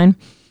peeve of mine.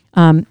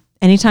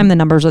 Anytime the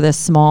numbers are this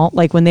small,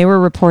 like when they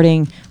were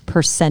reporting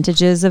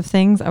percentages of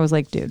things, I was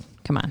like, dude,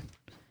 come on.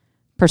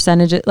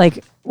 Percentages,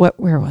 like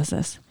where was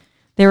this?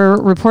 They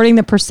were reporting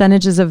the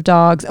percentages of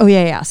dogs. Oh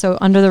yeah. So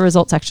under the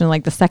results section,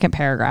 like the second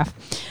paragraph.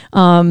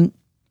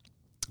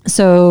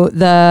 So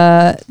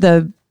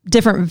the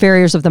different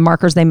variants of the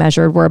markers they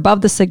measured were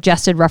above the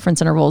suggested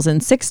reference intervals in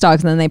 6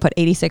 dogs. And then they put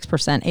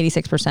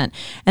 86%.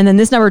 And then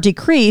this number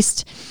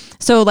decreased.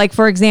 So like,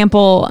 for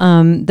example,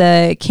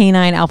 the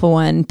canine alpha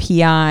 1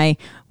 PI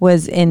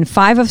was in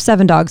 5 of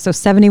 7 dogs. So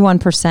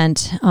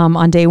 71%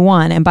 on day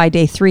 1. And by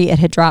day 3, it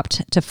had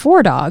dropped to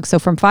 4 dogs. So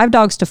from 5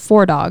 dogs to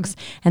 4 dogs.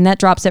 And that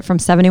drops it from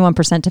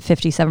 71% to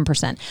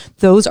 57%.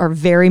 Those are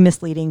very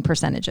misleading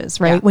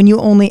percentages, right? Yeah. When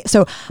you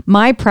so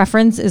my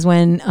preference is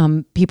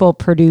when people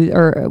produce,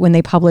 or when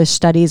they publish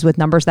studies with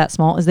numbers that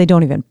small, is they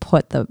don't even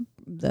put the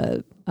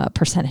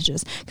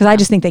percentages, because I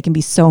just think they can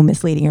be so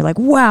misleading. You're like,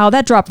 wow,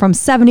 that dropped from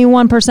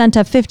 71% to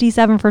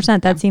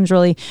 57%. That seems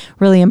really,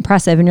 really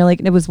impressive. And you're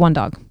like, it was 1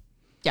 dog.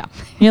 Yeah.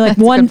 And you're like,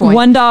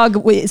 one dog.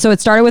 So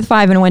it started with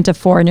 5 and it went to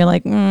 4, and you're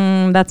like,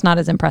 that's not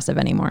as impressive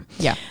anymore.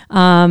 Yeah.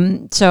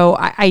 So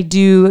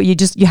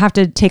you have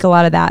to take a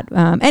lot of that.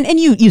 And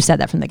you said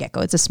that from the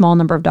get-go. It's a small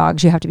number of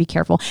dogs. You have to be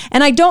careful.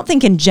 And I don't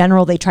think in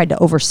general they tried to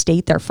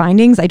overstate their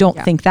findings. I don't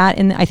think that.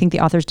 And I think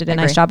the authors did a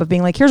nice job of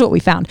being like, here's what we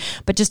found.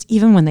 But just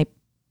even when they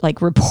like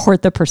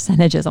report the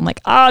percentages, I'm like,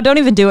 oh, don't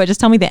even do it.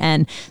 Just tell me the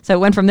N. So it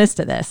went from this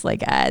to this.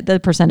 Like the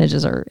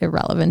percentages are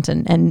irrelevant,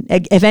 and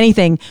if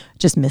anything,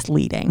 just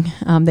misleading.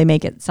 They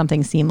make it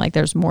something seem like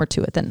there's more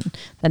to it than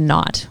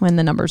not when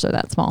the numbers are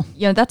that small.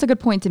 Yeah, that's a good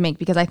point to make,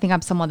 because I think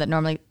I'm someone that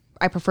normally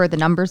I prefer the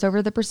numbers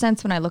over the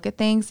percents when I look at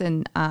things,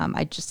 and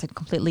I just had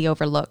completely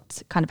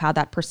overlooked kind of how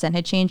that percent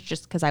had changed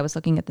just because I was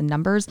looking at the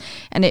numbers,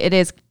 and it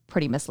is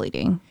pretty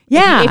misleading.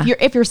 Yeah,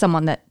 if you're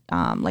someone that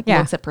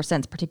looks at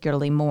percents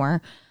particularly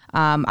more.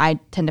 I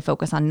tend to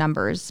focus on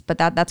numbers, but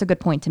that's a good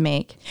point to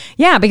make.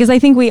 Yeah, because I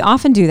think we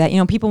often do that.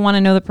 People want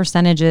to know the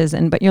percentages,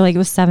 but you're like, it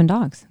was 7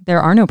 dogs. There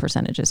are no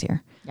percentages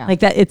here. Yeah. Like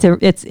that,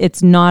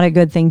 it's not a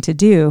good thing to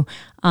do.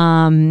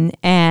 And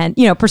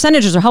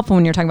percentages are helpful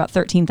when you're talking about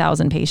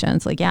 13,000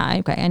 patients. Like, yeah,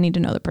 okay, I need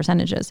to know the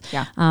percentages.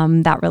 Yeah.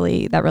 That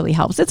really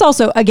helps. It's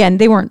also, again,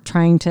 they weren't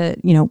trying to,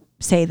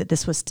 say that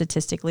this was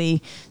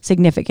statistically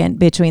significant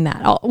between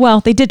that.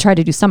 Well, they did try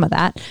to do some of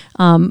that,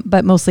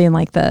 but mostly in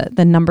like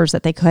the numbers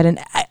that they could. And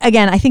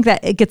again, I think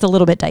that it gets a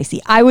little bit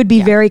dicey. I would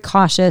be very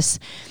cautious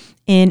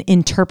in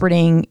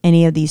interpreting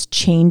any of these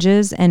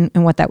changes and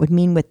what that would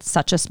mean with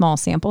such a small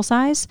sample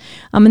size.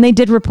 And they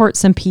did report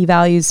some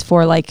p-values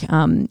for like,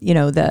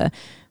 that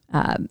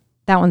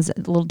one's a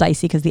little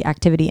dicey because the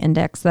activity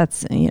index,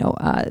 that's,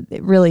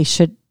 it really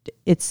should,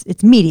 it's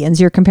medians.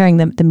 You're comparing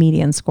the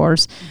median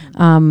scores.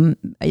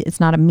 It's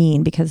not a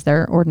mean because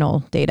they're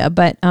ordinal data,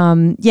 but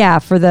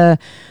for the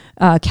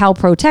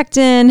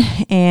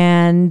calprotectin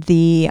and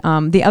the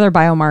other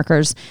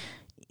biomarkers.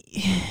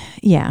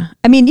 Yeah.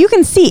 I mean, you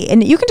can see,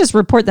 and you can just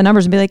report the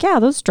numbers and be like, yeah,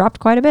 those dropped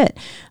quite a bit.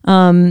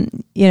 From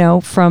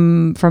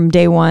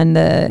day 1,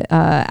 the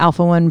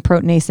alpha 1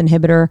 proteinase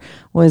inhibitor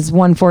was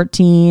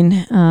 114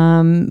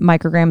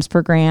 micrograms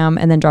per gram,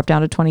 and then dropped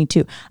down to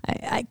 22.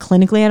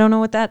 Clinically, I don't know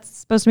what that's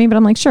supposed to mean, but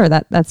I'm like, sure,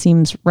 that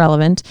seems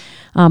relevant.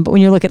 But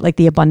when you look at like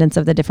the abundance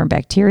of the different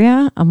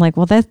bacteria, I'm like,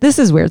 well, this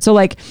is weird. So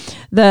like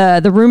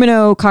the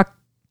ruminococcus,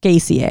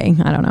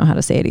 I don't know how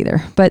to say it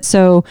either. But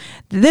so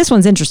this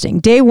one's interesting.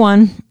 Day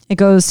 1, it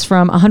goes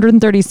from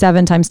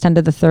 137 times 10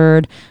 to the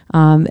third.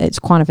 It's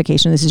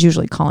quantification. This is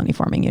usually colony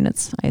forming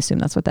units. I assume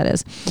that's what that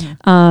is.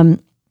 Yeah.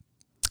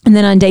 And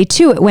then on day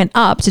 2, it went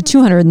up to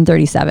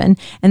 237.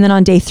 And then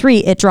on day 3,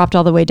 it dropped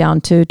all the way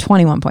down to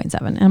 21.7.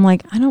 And I'm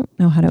like, I don't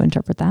know how to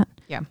interpret that.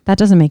 Yeah. That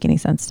doesn't make any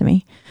sense to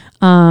me.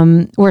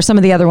 Where some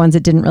of the other ones,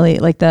 it didn't really,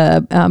 like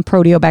the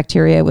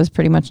proteobacteria was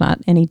pretty much not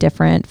any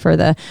different. For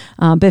the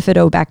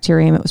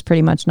bifidobacterium, it was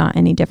pretty much not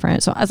any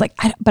different. So I was like,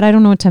 but I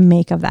don't know what to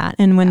make of that.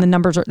 And when the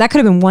numbers are, that could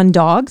have been 1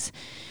 dog's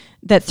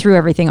that threw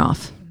everything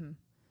off.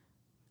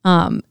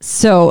 Mm-hmm.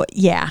 So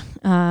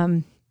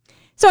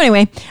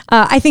anyway,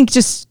 I think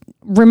just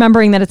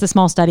remembering that it's a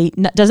small study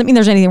doesn't mean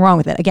there's anything wrong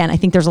with it. Again, I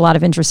think there's a lot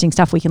of interesting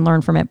stuff we can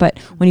learn from it. But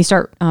when you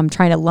start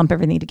trying to lump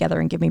everything together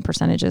and give me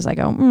percentages, I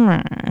go,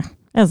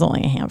 There's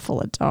only a handful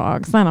of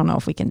dogs. I don't know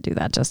if we can do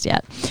that just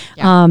yet.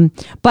 Yeah.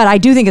 But I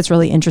do think it's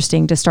really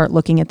interesting to start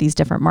looking at these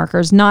different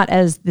markers, not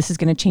as this is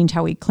going to change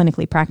how we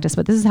clinically practice,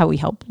 but this is how we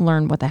help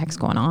learn what the heck's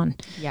going on.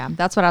 Yeah,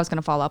 that's what I was going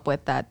to follow up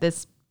with, that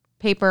this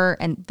paper,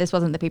 and this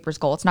wasn't the paper's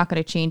goal, it's not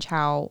going to change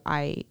how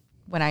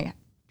when I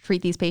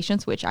treat these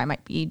patients, which I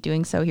might be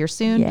doing so here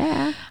soon.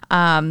 Yeah.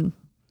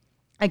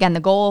 Again,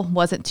 the goal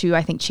wasn't to,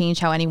 I think, change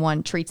how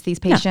anyone treats these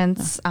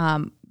patients.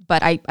 No.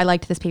 But I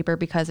liked this paper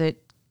because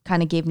it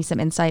kind of gave me some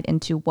insight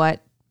into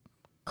what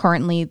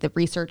currently the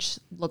research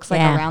looks like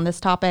around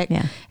this topic.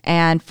 Yeah.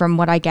 And from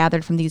what I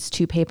gathered from these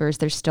 2 papers,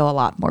 there's still a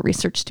lot more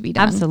research to be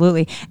done.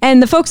 Absolutely.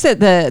 And the folks at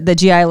the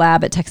GI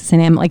lab at Texas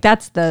A&M, like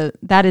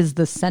that is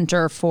the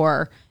center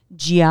for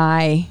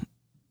GI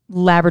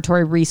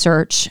laboratory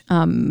research,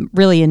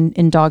 really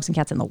in dogs and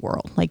cats in the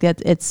world. Like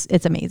that,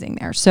 it's amazing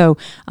there. So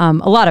a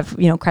lot of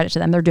credit to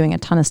them. They're doing a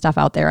ton of stuff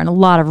out there, and a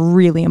lot of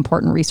really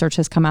important research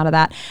has come out of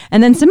that.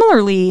 And then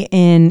similarly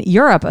in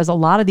Europe, as a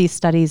lot of these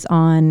studies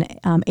on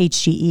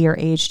HGE or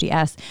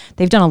AHDS,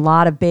 they've done a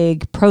lot of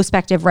big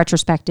prospective,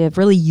 retrospective,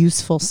 really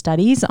useful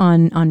studies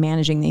on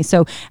managing these.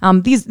 So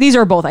these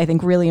are both, I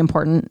think, really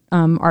important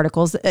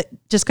articles.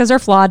 Just because they're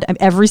flawed,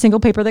 every single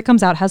paper that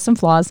comes out has some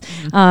flaws.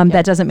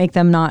 That doesn't make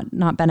them not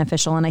beneficial.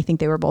 And I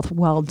think they were both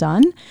well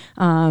done.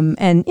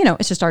 And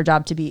it's just our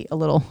job to be a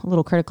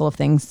little critical of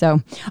things.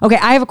 So, okay,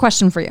 I have a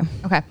question for you.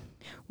 Okay.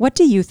 What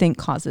do you think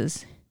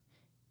causes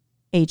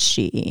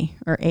HGE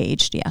or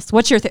AHDS?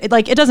 What's your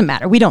like? It doesn't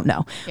matter. We don't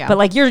know. Yeah. But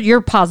like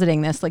you're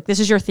positing this. Like this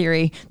is your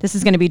theory. This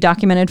is going to be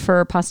documented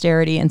for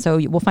posterity, and so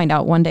we'll find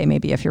out one day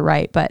maybe if you're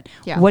right. But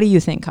what do you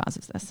think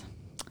causes this?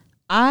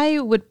 I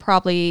would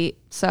probably,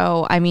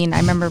 I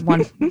remember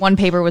one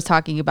paper was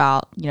talking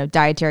about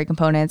dietary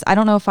components. I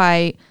don't know if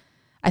I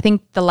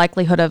think the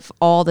likelihood of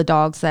all the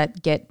dogs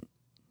that get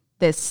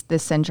this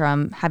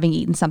syndrome having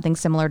eaten something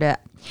similar to,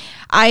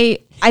 I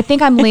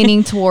think I'm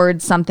leaning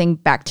towards something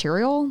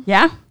bacterial.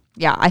 Yeah?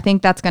 Yeah, I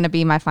think that's going to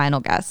be my final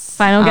guess.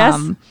 Final guess?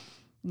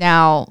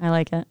 Now, I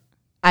like it.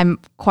 I'm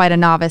quite a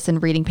novice in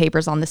reading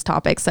papers on this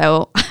topic,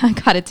 so I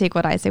got to take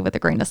what I say with a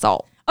grain of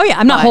salt. Oh yeah,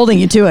 I'm not holding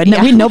you to it.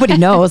 No, nobody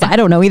knows. I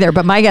don't know either.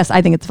 But my guess,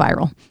 I think it's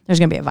viral. There's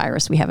going to be a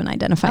virus we haven't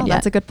identified yet.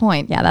 That's a good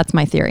point. Yeah, that's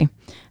my theory.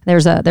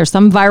 There's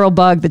some viral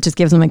bug that just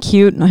gives them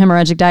acute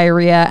hemorrhagic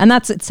diarrhea, and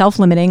it's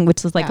self-limiting,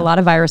 which is like a lot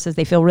of viruses.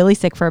 They feel really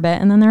sick for a bit,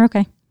 and then they're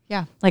okay.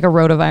 Yeah, like a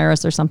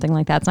rotavirus or something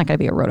like that. It's not going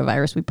to be a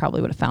rotavirus. We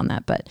probably would have found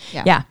that, but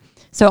yeah.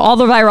 So all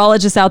the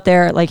virologists out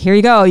there, like, here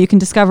you go. You can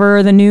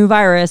discover the new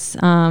virus,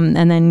 and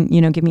then,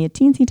 give me a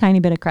teensy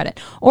tiny bit of credit.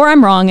 Or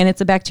I'm wrong and it's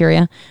a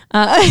bacteria.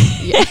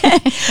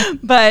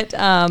 But,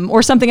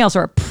 or something else,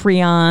 or a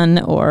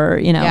prion, or,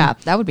 Yeah,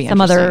 that would be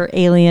some other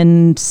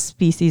alien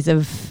species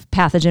of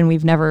pathogen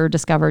we've never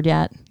discovered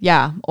yet.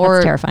 Yeah. Or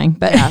that's terrifying.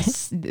 But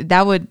yes,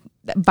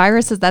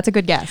 viruses, that's a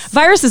good guess.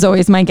 Virus is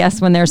always my guess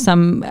when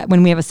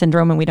when we have a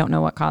syndrome and we don't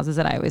know what causes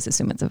it. I always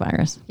assume it's a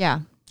virus.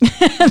 Yeah.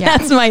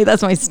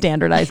 That's my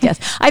standardized guess.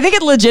 I think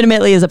it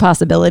legitimately is a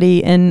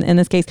possibility in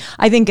this case.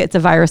 I think it's a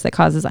virus that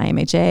causes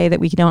IMHA that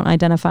we don't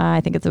identify.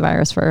 I think it's a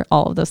virus for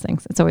all of those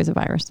things. It's always a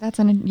virus. I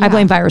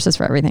blame viruses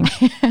for everything.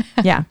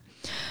 Yeah.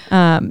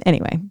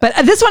 Anyway, but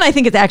this one, I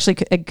think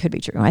it could be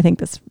true. I think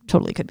this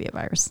totally could be a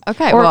virus.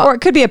 Okay. Or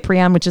it could be a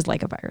prion, which is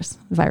like a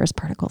virus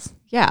particles.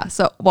 Yeah.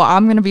 So,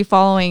 I'm going to be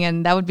following,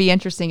 and that would be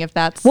interesting if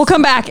that's. We'll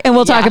come back and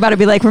we'll talk about it.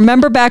 Be like,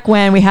 remember back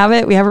when we have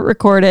it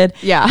recorded.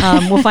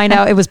 Yeah. We'll find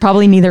out. It was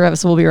probably neither of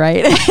us will be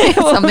right. It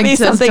will be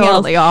something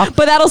totally else. Off.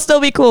 But that'll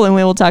still be cool, and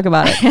we will talk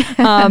about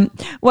it.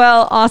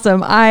 Well,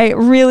 awesome. I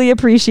really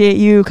appreciate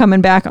you coming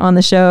back on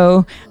the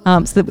show so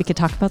that we could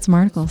talk about some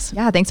articles.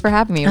 Yeah. Thanks for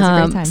having me. It was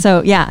a great time.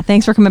 So yeah,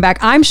 thanks for coming back.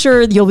 I'm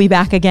sure you'll be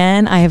back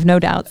again. I have no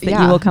doubts that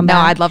you will come back.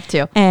 No, I'd love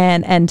to.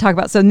 And talk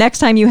about. So next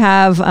time you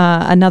have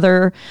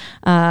another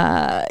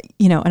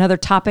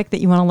topic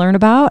that you want to learn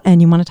about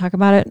and you want to talk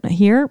about it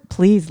here,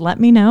 please let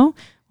me know.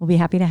 We'll be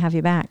happy to have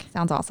you back.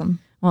 Sounds awesome.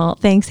 Well,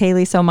 thanks,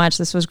 Haley, so much.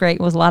 This was great.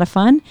 It was a lot of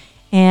fun.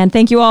 And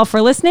thank you all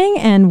for listening,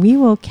 and we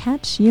will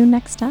catch you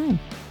next time.